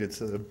update. It's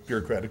a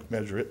bureaucratic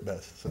measure at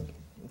best. So.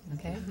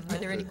 Okay, are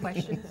there any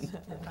questions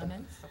or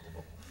comments?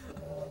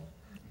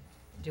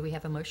 Do we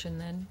have a motion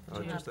then?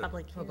 Just a-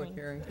 Public Public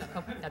hearing. hearing.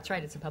 Oh, that's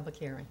right, it's a public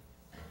hearing.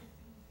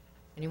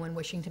 Anyone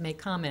wishing to make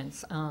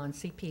comments on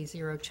CP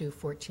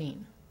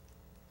 0214?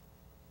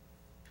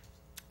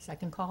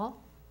 Second call?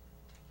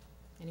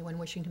 Anyone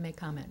wishing to make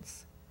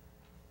comments?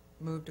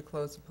 Move to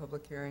close the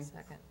public hearing.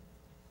 Second.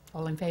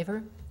 All in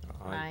favor?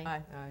 Aye.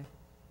 Aye. Aye.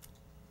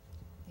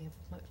 We have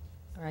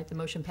All right, the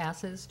motion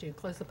passes to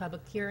close the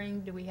public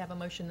hearing. Do we have a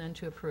motion then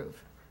to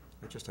approve?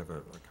 I just have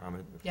a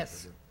comment. if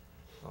Yes.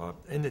 I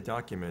could. In the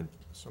document,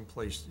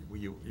 someplace,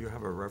 you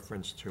have a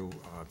reference to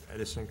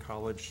Edison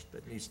College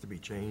that needs to be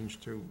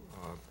changed to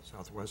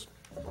Southwest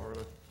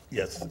Florida.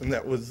 Yes, and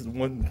that was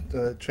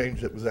one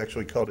change that was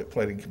actually called at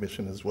Planning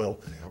Commission as well.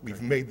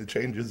 We've made the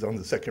changes on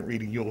the second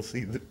reading. You will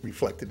see that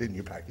reflected in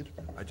your package.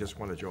 I just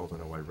wanted you all to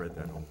know I read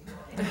that.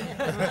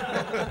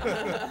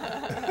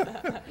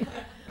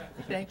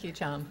 Thank you,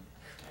 Tom.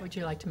 Would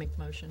you like to make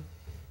the motion?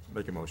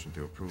 Make a motion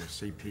to approve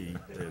CP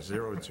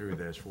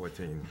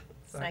 02-14.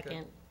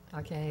 Second.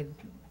 Okay,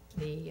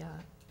 it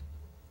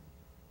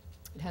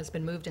has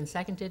been moved and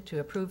seconded to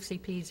approve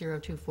CP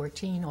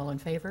 0214. All in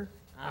favor?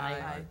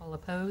 Aye. All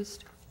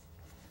opposed?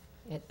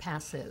 It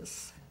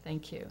passes.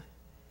 Thank you.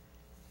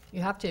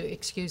 You have to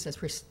excuse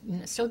us. We're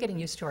still getting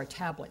used to our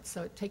tablets,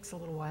 so it takes a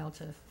little while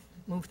to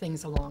move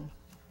things along.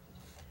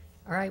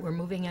 All right, we're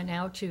moving on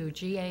now to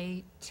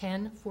GA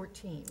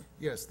 1014.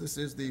 Yes, this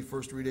is the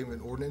first reading of an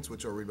ordinance,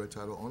 which I'll read by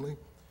title only.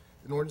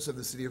 An ordinance of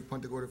the City of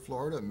Punta Gorda,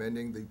 Florida,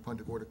 amending the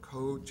Punta Gorda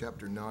Code,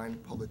 Chapter 9,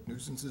 Public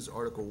Nuisances,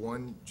 Article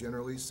 1,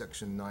 generally,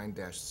 Section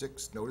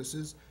 9-6,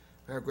 notices,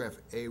 Paragraph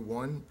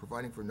A1,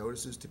 providing for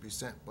notices to be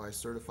sent by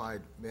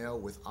certified mail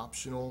with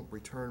optional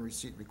return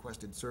receipt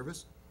requested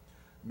service.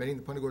 Amending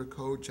the Punta Gorda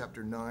Code,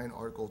 Chapter 9,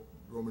 Article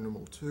Roman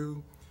numeral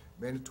 2,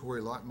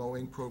 mandatory lot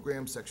mowing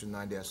program, Section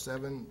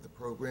 9-7, the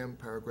program,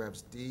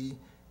 paragraphs D,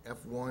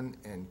 F1,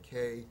 and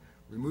K,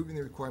 removing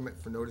the requirement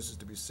for notices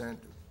to be sent,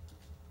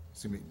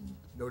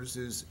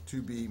 notices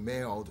to be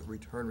mailed,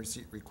 return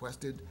receipt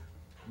requested.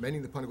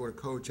 Amending the Punta Gorda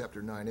Code,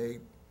 Chapter 9A,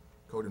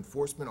 Code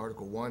Enforcement,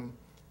 Article 1,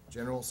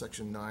 General,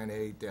 Section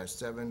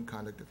 9A-7,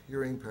 Conduct of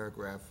Hearing,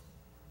 Paragraph,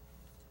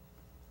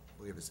 I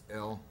believe it's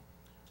L,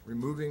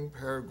 removing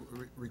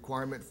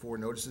requirement for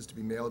notices to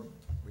be mailed,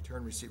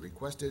 return receipt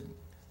requested.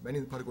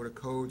 Amending the Punta Gorda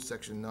Code,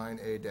 Section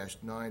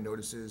 9A-9,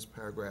 Notices,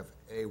 Paragraph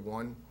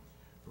A1,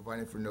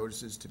 providing for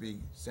notices to be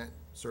sent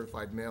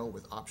certified mail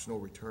with optional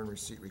return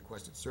receipt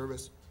requested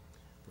service,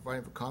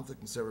 providing for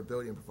conflict and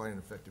severability, and providing an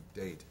effective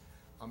date.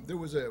 There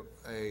was a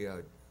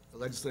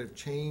legislative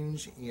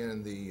change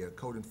in the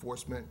code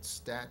enforcement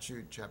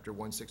statute, Chapter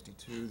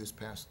 162, this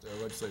past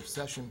legislative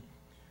session,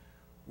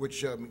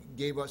 which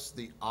gave us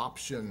the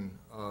option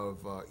of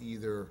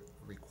either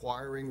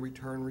requiring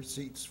return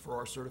receipts for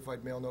our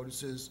certified mail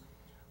notices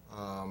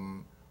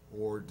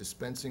or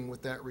dispensing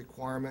with that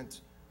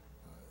requirement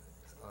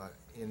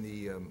in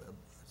the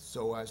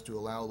so as to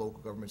allow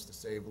local governments to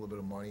save a little bit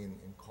of money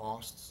in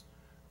costs.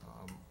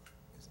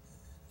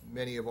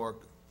 Many of our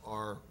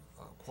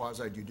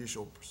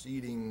quasi-judicial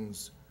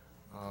proceedings,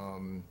 I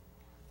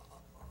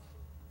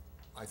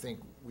think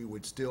we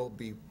would still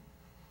be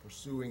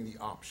pursuing the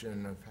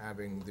option of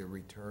having the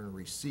return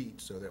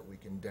receipt so that we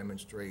can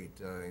demonstrate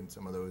in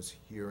some of those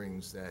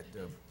hearings that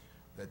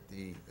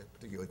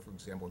particularly, for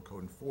example, in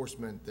code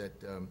enforcement, that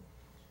the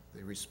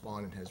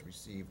respondent has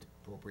received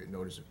appropriate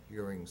notice of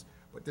hearings.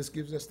 But this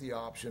gives us the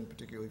option,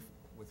 particularly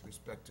with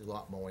respect to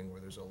lot mowing, where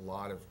there's a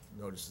lot of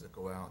notices that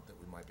go out, that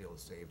we might be able to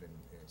save in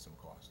some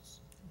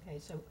costs. Okay,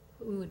 so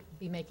who would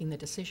be making the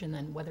decision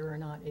then whether or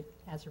not it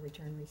has a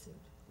return receipt?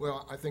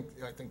 Well, I think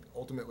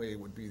ultimately it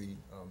would be the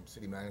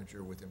city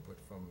manager with input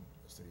from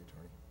the city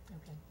attorney.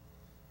 Okay.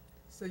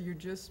 So you're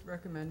just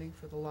recommending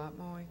for the lot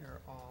mowing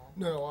or all?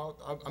 No,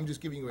 I'm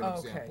just giving you an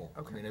example.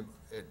 Okay. I mean,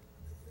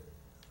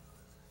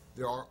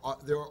 there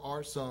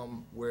are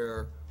some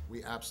where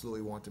we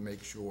absolutely want to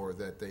make sure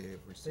that they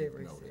have received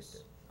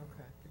notice.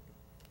 Okay.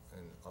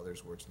 And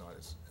others where it's not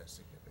as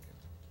significant.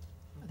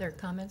 Other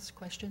comments,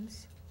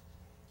 questions?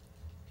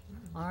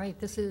 All right,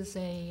 this is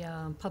a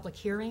public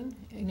hearing.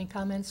 Any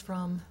comments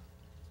from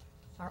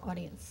our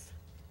audience?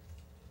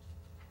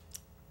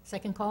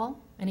 Second call,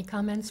 any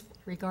comments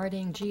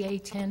regarding GA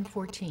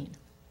 1014?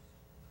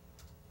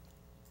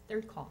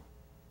 Third call.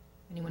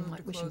 Anyone Move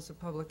to wishing? close the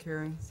public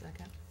hearing.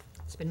 Second.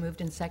 It's been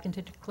moved and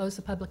seconded to close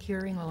the public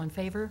hearing. All in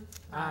favor?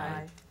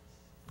 Aye.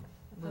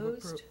 Move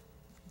Opposed?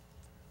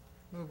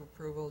 Move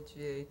approval,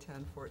 GA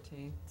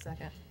 1014.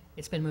 Second.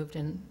 It's been moved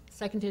and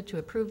seconded to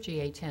approve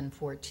GA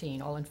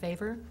 1014. All in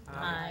favor?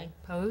 Aye.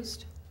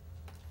 Opposed?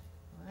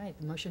 All right,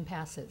 the motion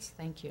passes.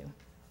 Thank you.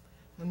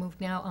 We move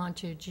now on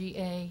to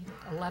GA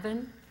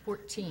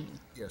 1114.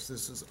 Yes,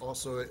 this is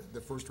also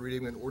the first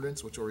reading of an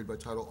ordinance, which I'll read by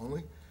title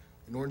only.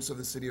 An ordinance of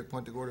the City of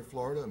Punta Gorda,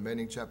 Florida,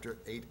 amending Chapter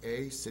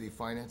 8A, City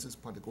Finances,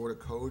 Punta Gorda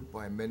Code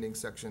by amending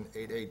Section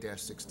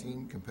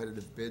 8A-16,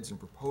 Competitive Bids and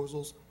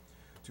Proposals,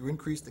 to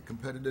increase the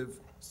competitive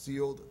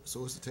sealed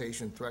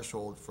solicitation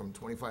threshold from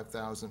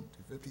 $25,000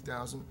 to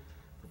 $50,000,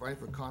 providing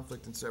for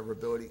conflict and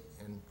severability,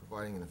 and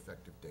providing an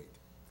effective date.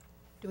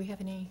 Do we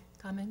have any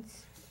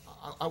comments?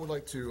 I would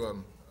like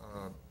to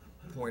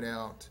point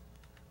out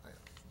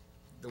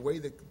the way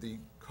that the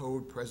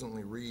code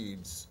presently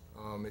reads.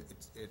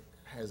 It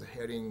has a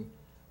heading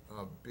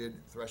bid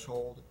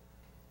threshold,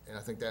 And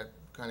I think that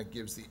kind of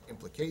gives the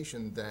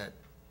implication that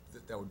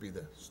that would be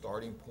the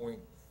starting point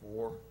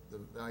for the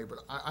value. But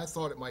I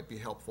thought it might be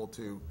helpful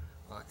to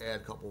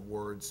add a couple of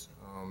words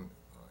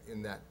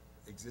in that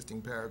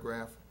existing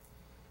paragraph.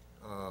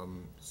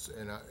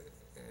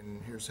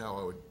 And here's how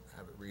I would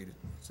have it read. It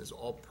says,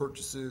 all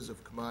purchases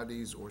of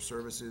commodities or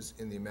services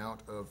in the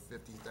amount of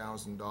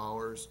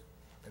 $50,000,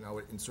 and I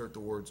would insert the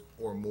words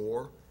or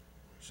more,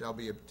 shall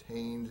be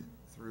obtained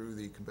through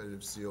the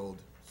competitive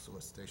sealed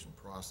solicitation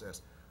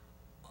process.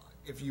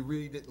 If you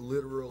read it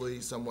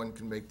literally, someone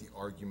can make the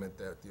argument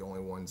that the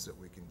only ones that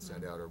we can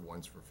send out are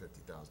ones for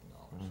 $50,000.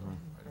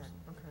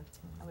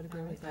 I would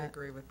agree with I that.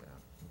 agree with that.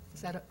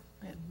 Is that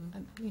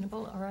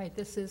amenable? All right,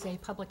 this is a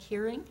public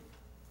hearing.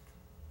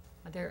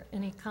 Are there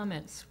any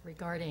comments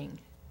regarding?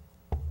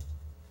 Go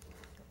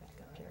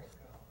back up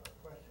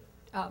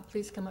here.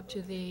 Please come up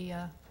to the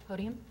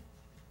podium.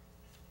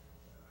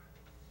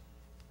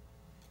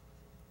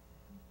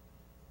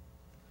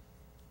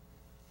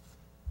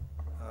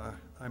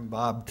 I'm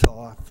Bob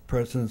Toth,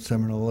 President of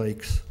Seminole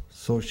Lakes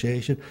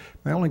Association.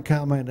 My only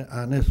comment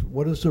on this,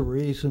 what is the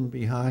reason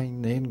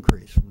behind the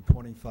increase from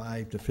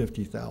 25 to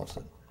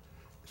 50,000?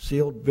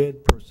 Sealed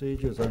bid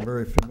procedures I'm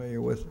very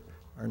familiar with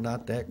are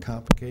not that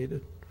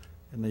complicated,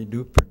 and they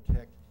do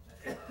protect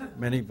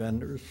many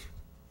vendors.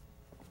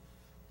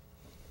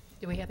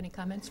 Do we have any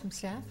comments from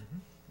staff?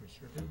 We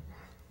sure do.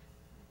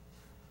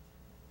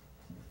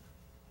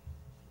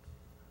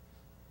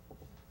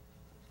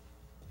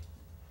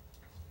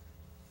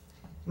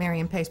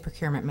 Marion Pace,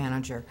 Procurement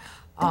Manager.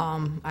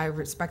 I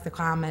respect the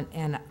comment,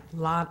 and a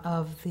lot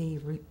of the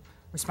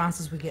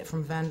responses we get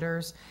from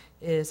vendors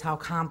is how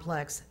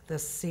complex the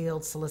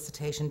sealed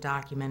solicitation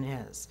document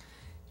is.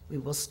 We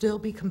will still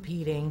be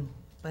competing,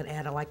 but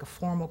at like a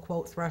formal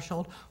quote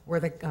threshold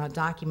where the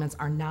documents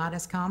are not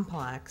as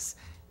complex.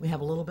 We have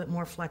a little bit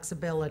more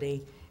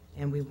flexibility,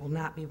 and we will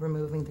not be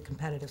removing the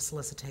competitive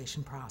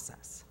solicitation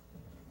process.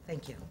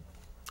 Thank you.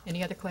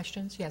 Any other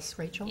questions? Yes,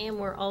 Rachel? And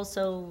we're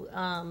also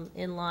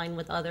in line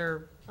with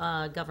other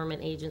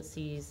government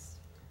agencies,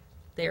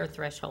 their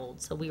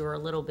threshold. So we were a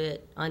little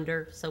bit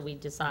under, so we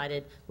discussed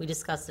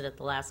it at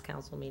the last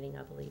council meeting,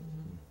 I believe.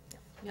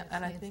 Yeah,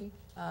 and I think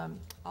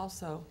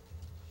also,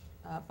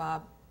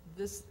 Bob,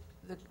 the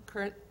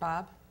current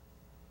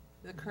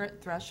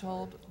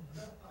threshold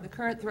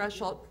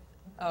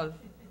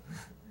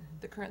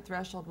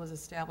was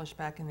established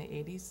back in the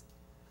 80s.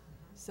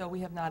 So we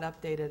have not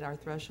updated our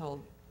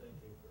threshold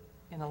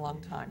in a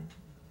long time.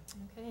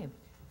 Okay,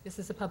 this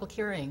is a public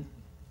hearing.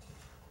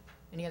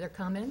 Any other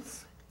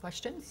comments,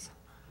 questions?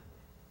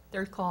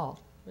 Third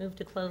call. Move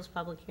to close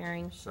public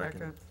hearing.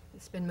 Second.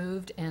 It's been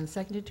moved and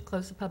seconded to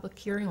close the public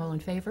hearing. All in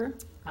favor?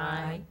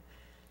 Aye.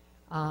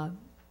 Do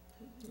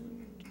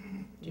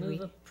Move we,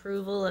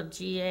 approval of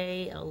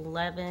GA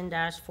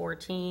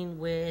 11-14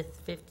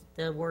 with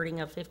the wording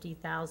of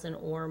 50,000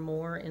 or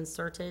more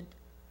inserted.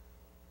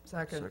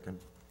 Second.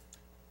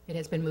 it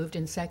has been moved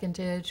and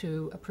seconded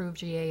to approve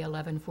GA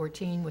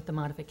 1114 with the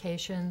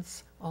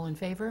modifications. All in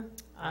favor?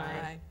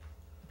 Aye.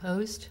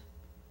 Opposed?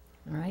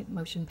 All right,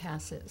 motion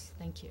passes.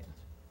 Thank you.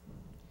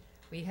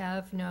 We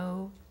have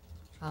no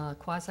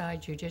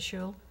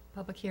quasi-judicial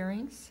public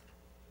hearings.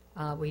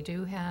 We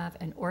do have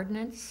an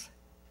ordinance,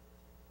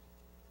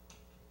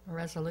 a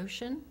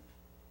resolution.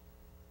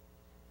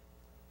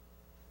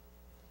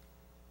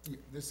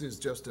 This is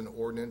just an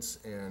ordinance,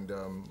 and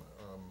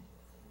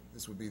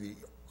this would be the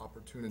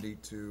opportunity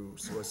to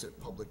solicit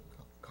public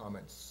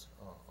comments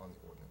on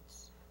the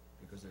ordinance,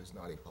 because it is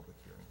not a public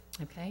hearing.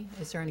 Okay,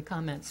 is there any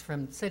comments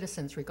from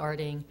citizens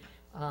regarding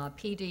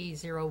PD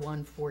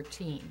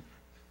 0114,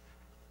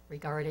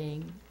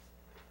 regarding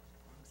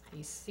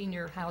the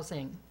senior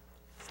housing,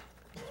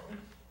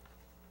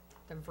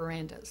 the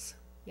verandas?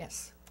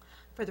 Yes.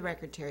 For the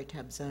record, Terry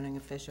Tubb, zoning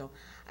official.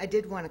 I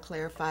did want to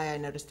clarify, I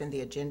noticed in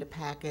the agenda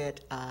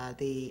packet,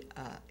 the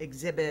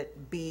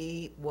Exhibit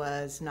B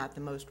was not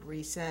the most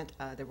recent.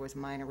 There was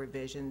minor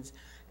revisions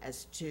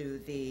as to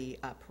the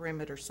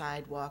perimeter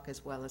sidewalk,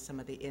 as well as some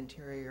of the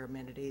interior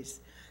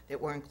amenities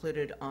that were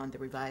included on the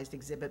revised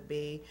Exhibit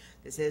B.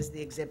 This is the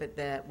exhibit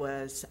that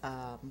was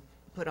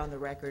put on the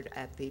record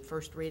at the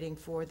first reading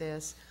for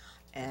this,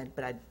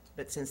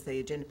 but since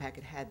the agenda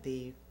packet had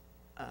the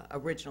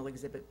original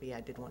Exhibit B, I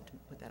did want to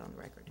put that on the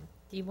record.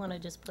 Do you want to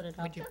just put it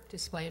up? Would you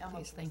display it,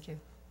 please? Thank you.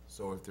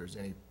 So if there's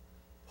any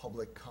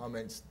public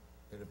comments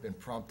that have been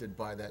prompted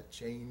by that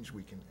change,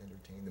 we can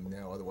entertain them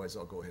now. Otherwise,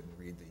 I'll go ahead and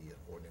read the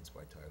ordinance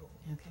by title.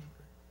 Okay.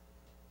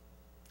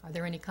 Are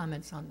there any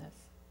comments on this?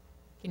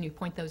 Can you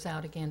point those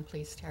out again,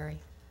 please, Terry?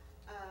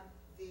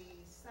 The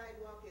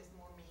sidewalk is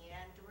more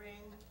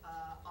meandering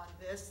on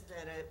this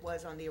than it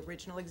was on the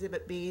original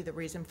Exhibit B. The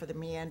reason for the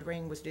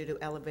meandering was due to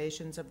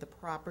elevations of the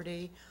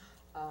property.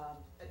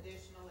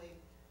 Additionally,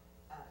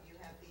 you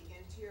have the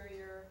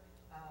interior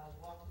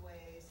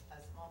walkways, a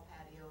small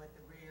patio at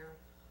the rear,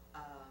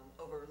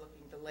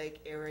 overlooking the lake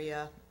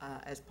area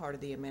as part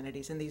of the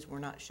amenities, and these were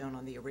not shown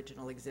on the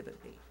original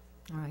Exhibit B.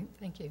 All right,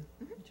 thank you.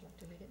 Would you like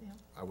to read it now?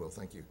 I will,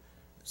 thank you.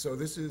 So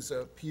this is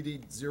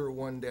PD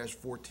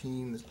 01-14,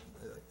 an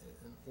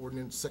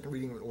ordinance, second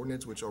reading of an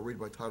ordinance, which I'll read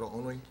by title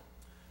only.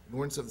 An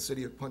ordinance of the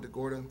City of Punta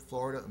Gorda,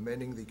 Florida,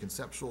 amending the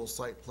conceptual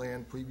site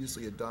plan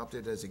previously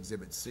adopted as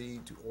Exhibit C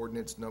to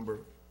ordinance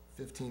number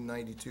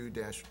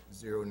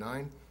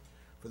 1592-09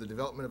 for the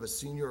development of a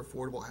senior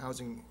affordable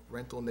housing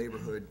rental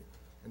neighborhood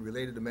and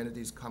related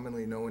amenities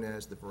commonly known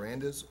as the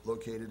Verandas,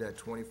 located at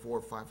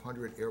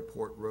 24500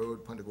 Airport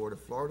Road, Punta Gorda,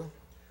 Florida,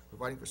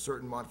 providing for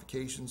certain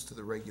modifications to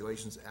the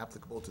regulations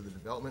applicable to the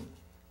development,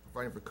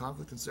 providing for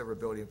conflict and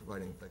severability, and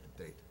providing an effective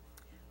date.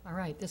 All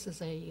right, this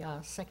is a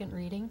second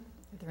reading.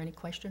 Are there any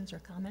questions or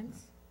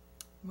comments?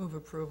 Move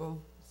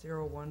approval,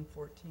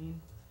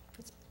 0114.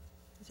 Is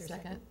there a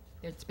Second.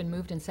 It's been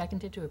moved and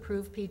seconded to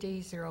approve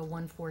PD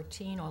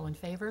 0114. All in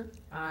favor?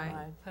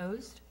 Aye.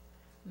 Opposed?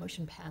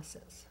 Motion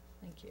passes.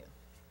 Thank you.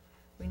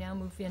 We now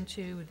move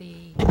into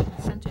the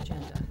consent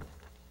agenda.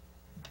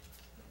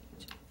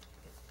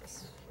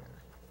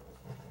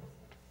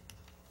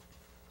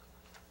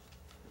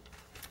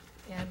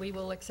 And we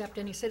will accept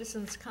any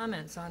citizens'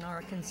 comments on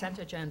our consent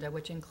agenda,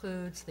 which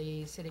includes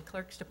the City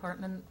Clerk's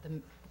Department,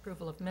 the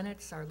approval of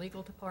minutes, our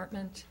legal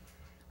department,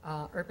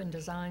 Urban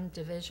Design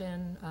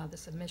Division, the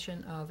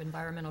submission of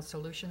environmental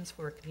solutions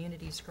for a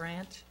communities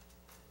grant.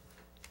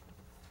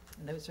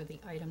 And those are the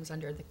items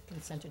under the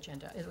consent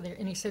agenda. Are there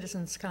any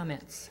citizens'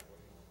 comments?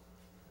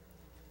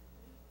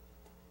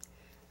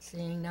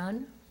 Seeing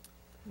none,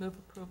 Move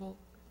approval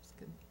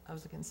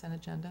of the consent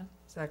agenda.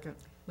 Second.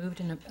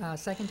 moved and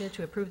seconded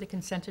to approve the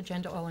consent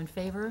agenda. All in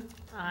favor?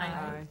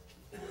 Aye.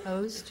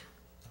 Opposed?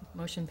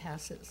 Motion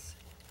passes.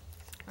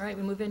 All right,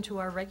 we move into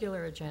our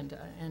regular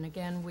agenda. And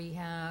again, we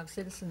have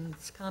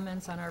citizens'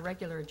 comments on our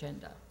regular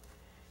agenda.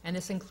 And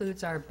this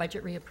includes our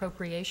budget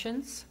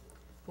reappropriations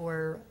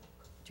for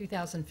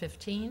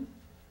 2015.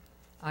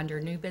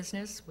 Under new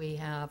business, we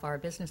have our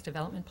business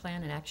development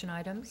plan and action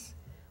items.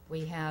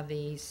 We have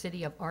the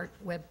City of Art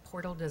web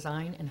portal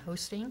design and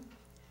hosting.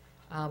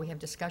 We have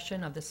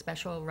discussion of the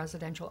special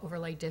residential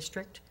overlay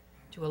district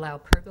to allow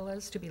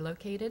pergolas to be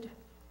located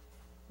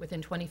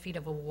within 20 feet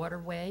of a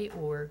waterway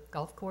or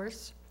golf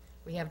course.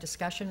 We have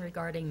discussion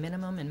regarding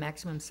minimum and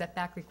maximum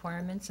setback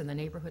requirements in the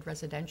neighborhood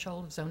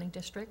residential zoning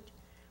district.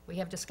 We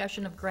have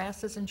discussion of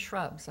grasses and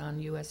shrubs on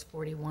US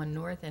 41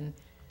 North and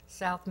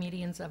South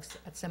medians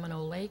at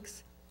Seminole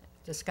Lakes.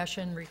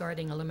 Discussion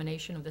regarding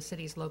elimination of the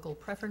city's local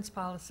preference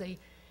policy,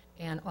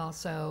 and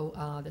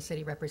also the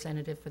city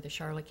representative for the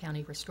Charlotte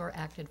County Restore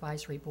Act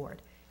Advisory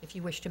Board. If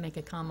you wish to make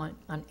a comment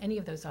on any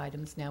of those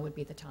items, now would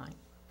be the time.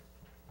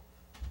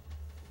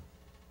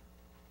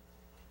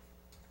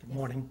 Good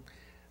morning.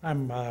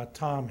 I'm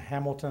Tom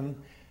Hamilton.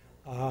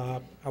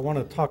 I want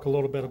to talk a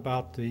little bit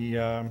about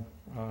the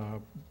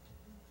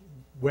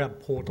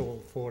web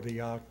portal for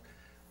the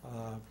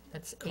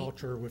That's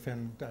culture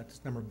within,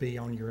 that's number B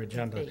on your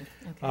agenda. B,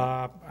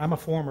 okay. I'm a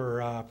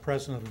former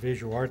president of the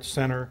Visual Arts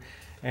Center,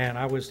 and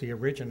I was the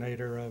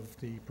originator of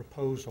the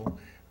proposal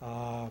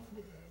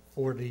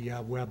for the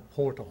web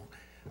portal.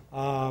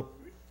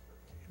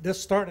 This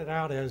started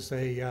out as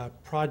a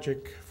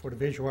project for the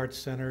Visual Arts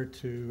Center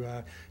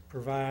to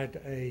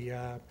provide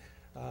a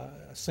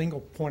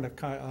single point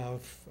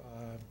of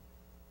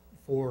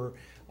for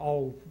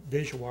all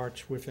visual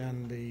arts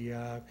within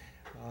the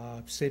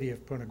city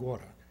of Punta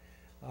Gorda.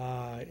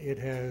 It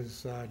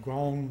has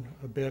grown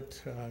a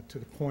bit to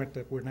the point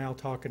that we're now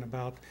talking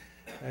about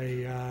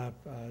a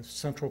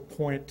central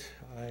point.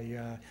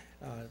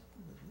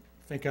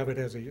 Think of it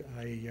as a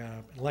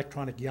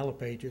electronic yellow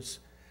pages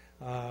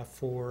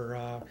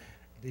for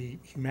the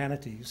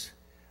humanities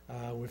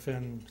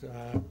within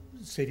the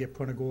city of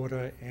Punta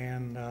Gorda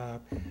and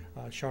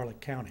Charlotte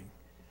County.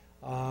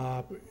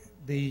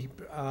 The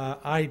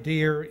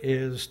idea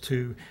is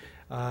to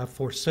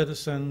for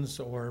citizens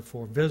or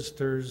for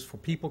visitors, for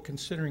people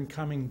considering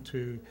coming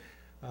to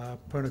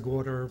Punta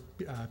Gorda,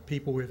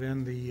 people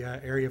within the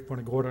area of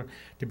Punta Gorda,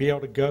 to be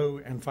able to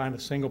go and find a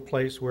single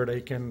place where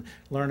they can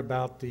learn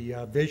about the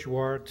visual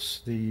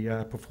arts,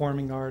 the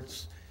performing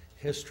arts,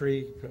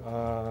 history,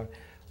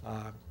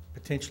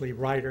 potentially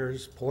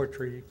writers,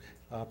 poetry,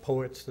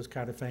 poets, this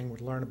kind of thing,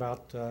 would learn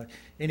about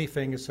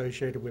anything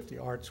associated with the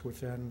arts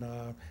within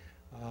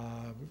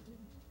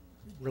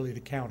really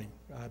the county,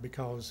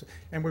 because,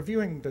 and we're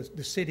viewing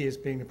the city as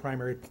being the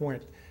primary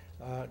point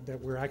that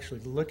we're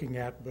actually looking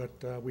at,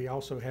 but we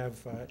also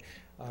have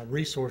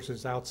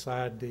resources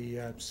outside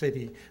the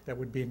city that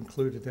would be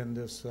included in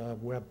this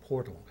web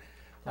portal.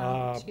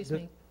 Excuse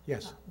me.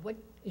 Yes. What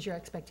is your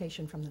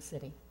expectation from the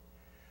city?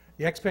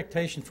 The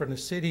expectation from the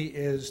city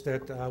is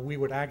that we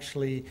would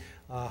actually,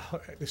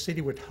 the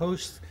city would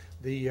host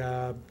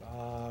the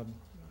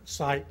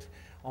site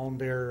on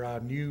their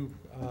new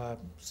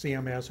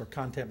CMS or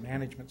content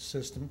management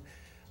system.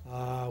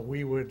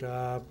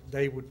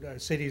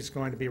 City is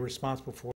going to be responsible for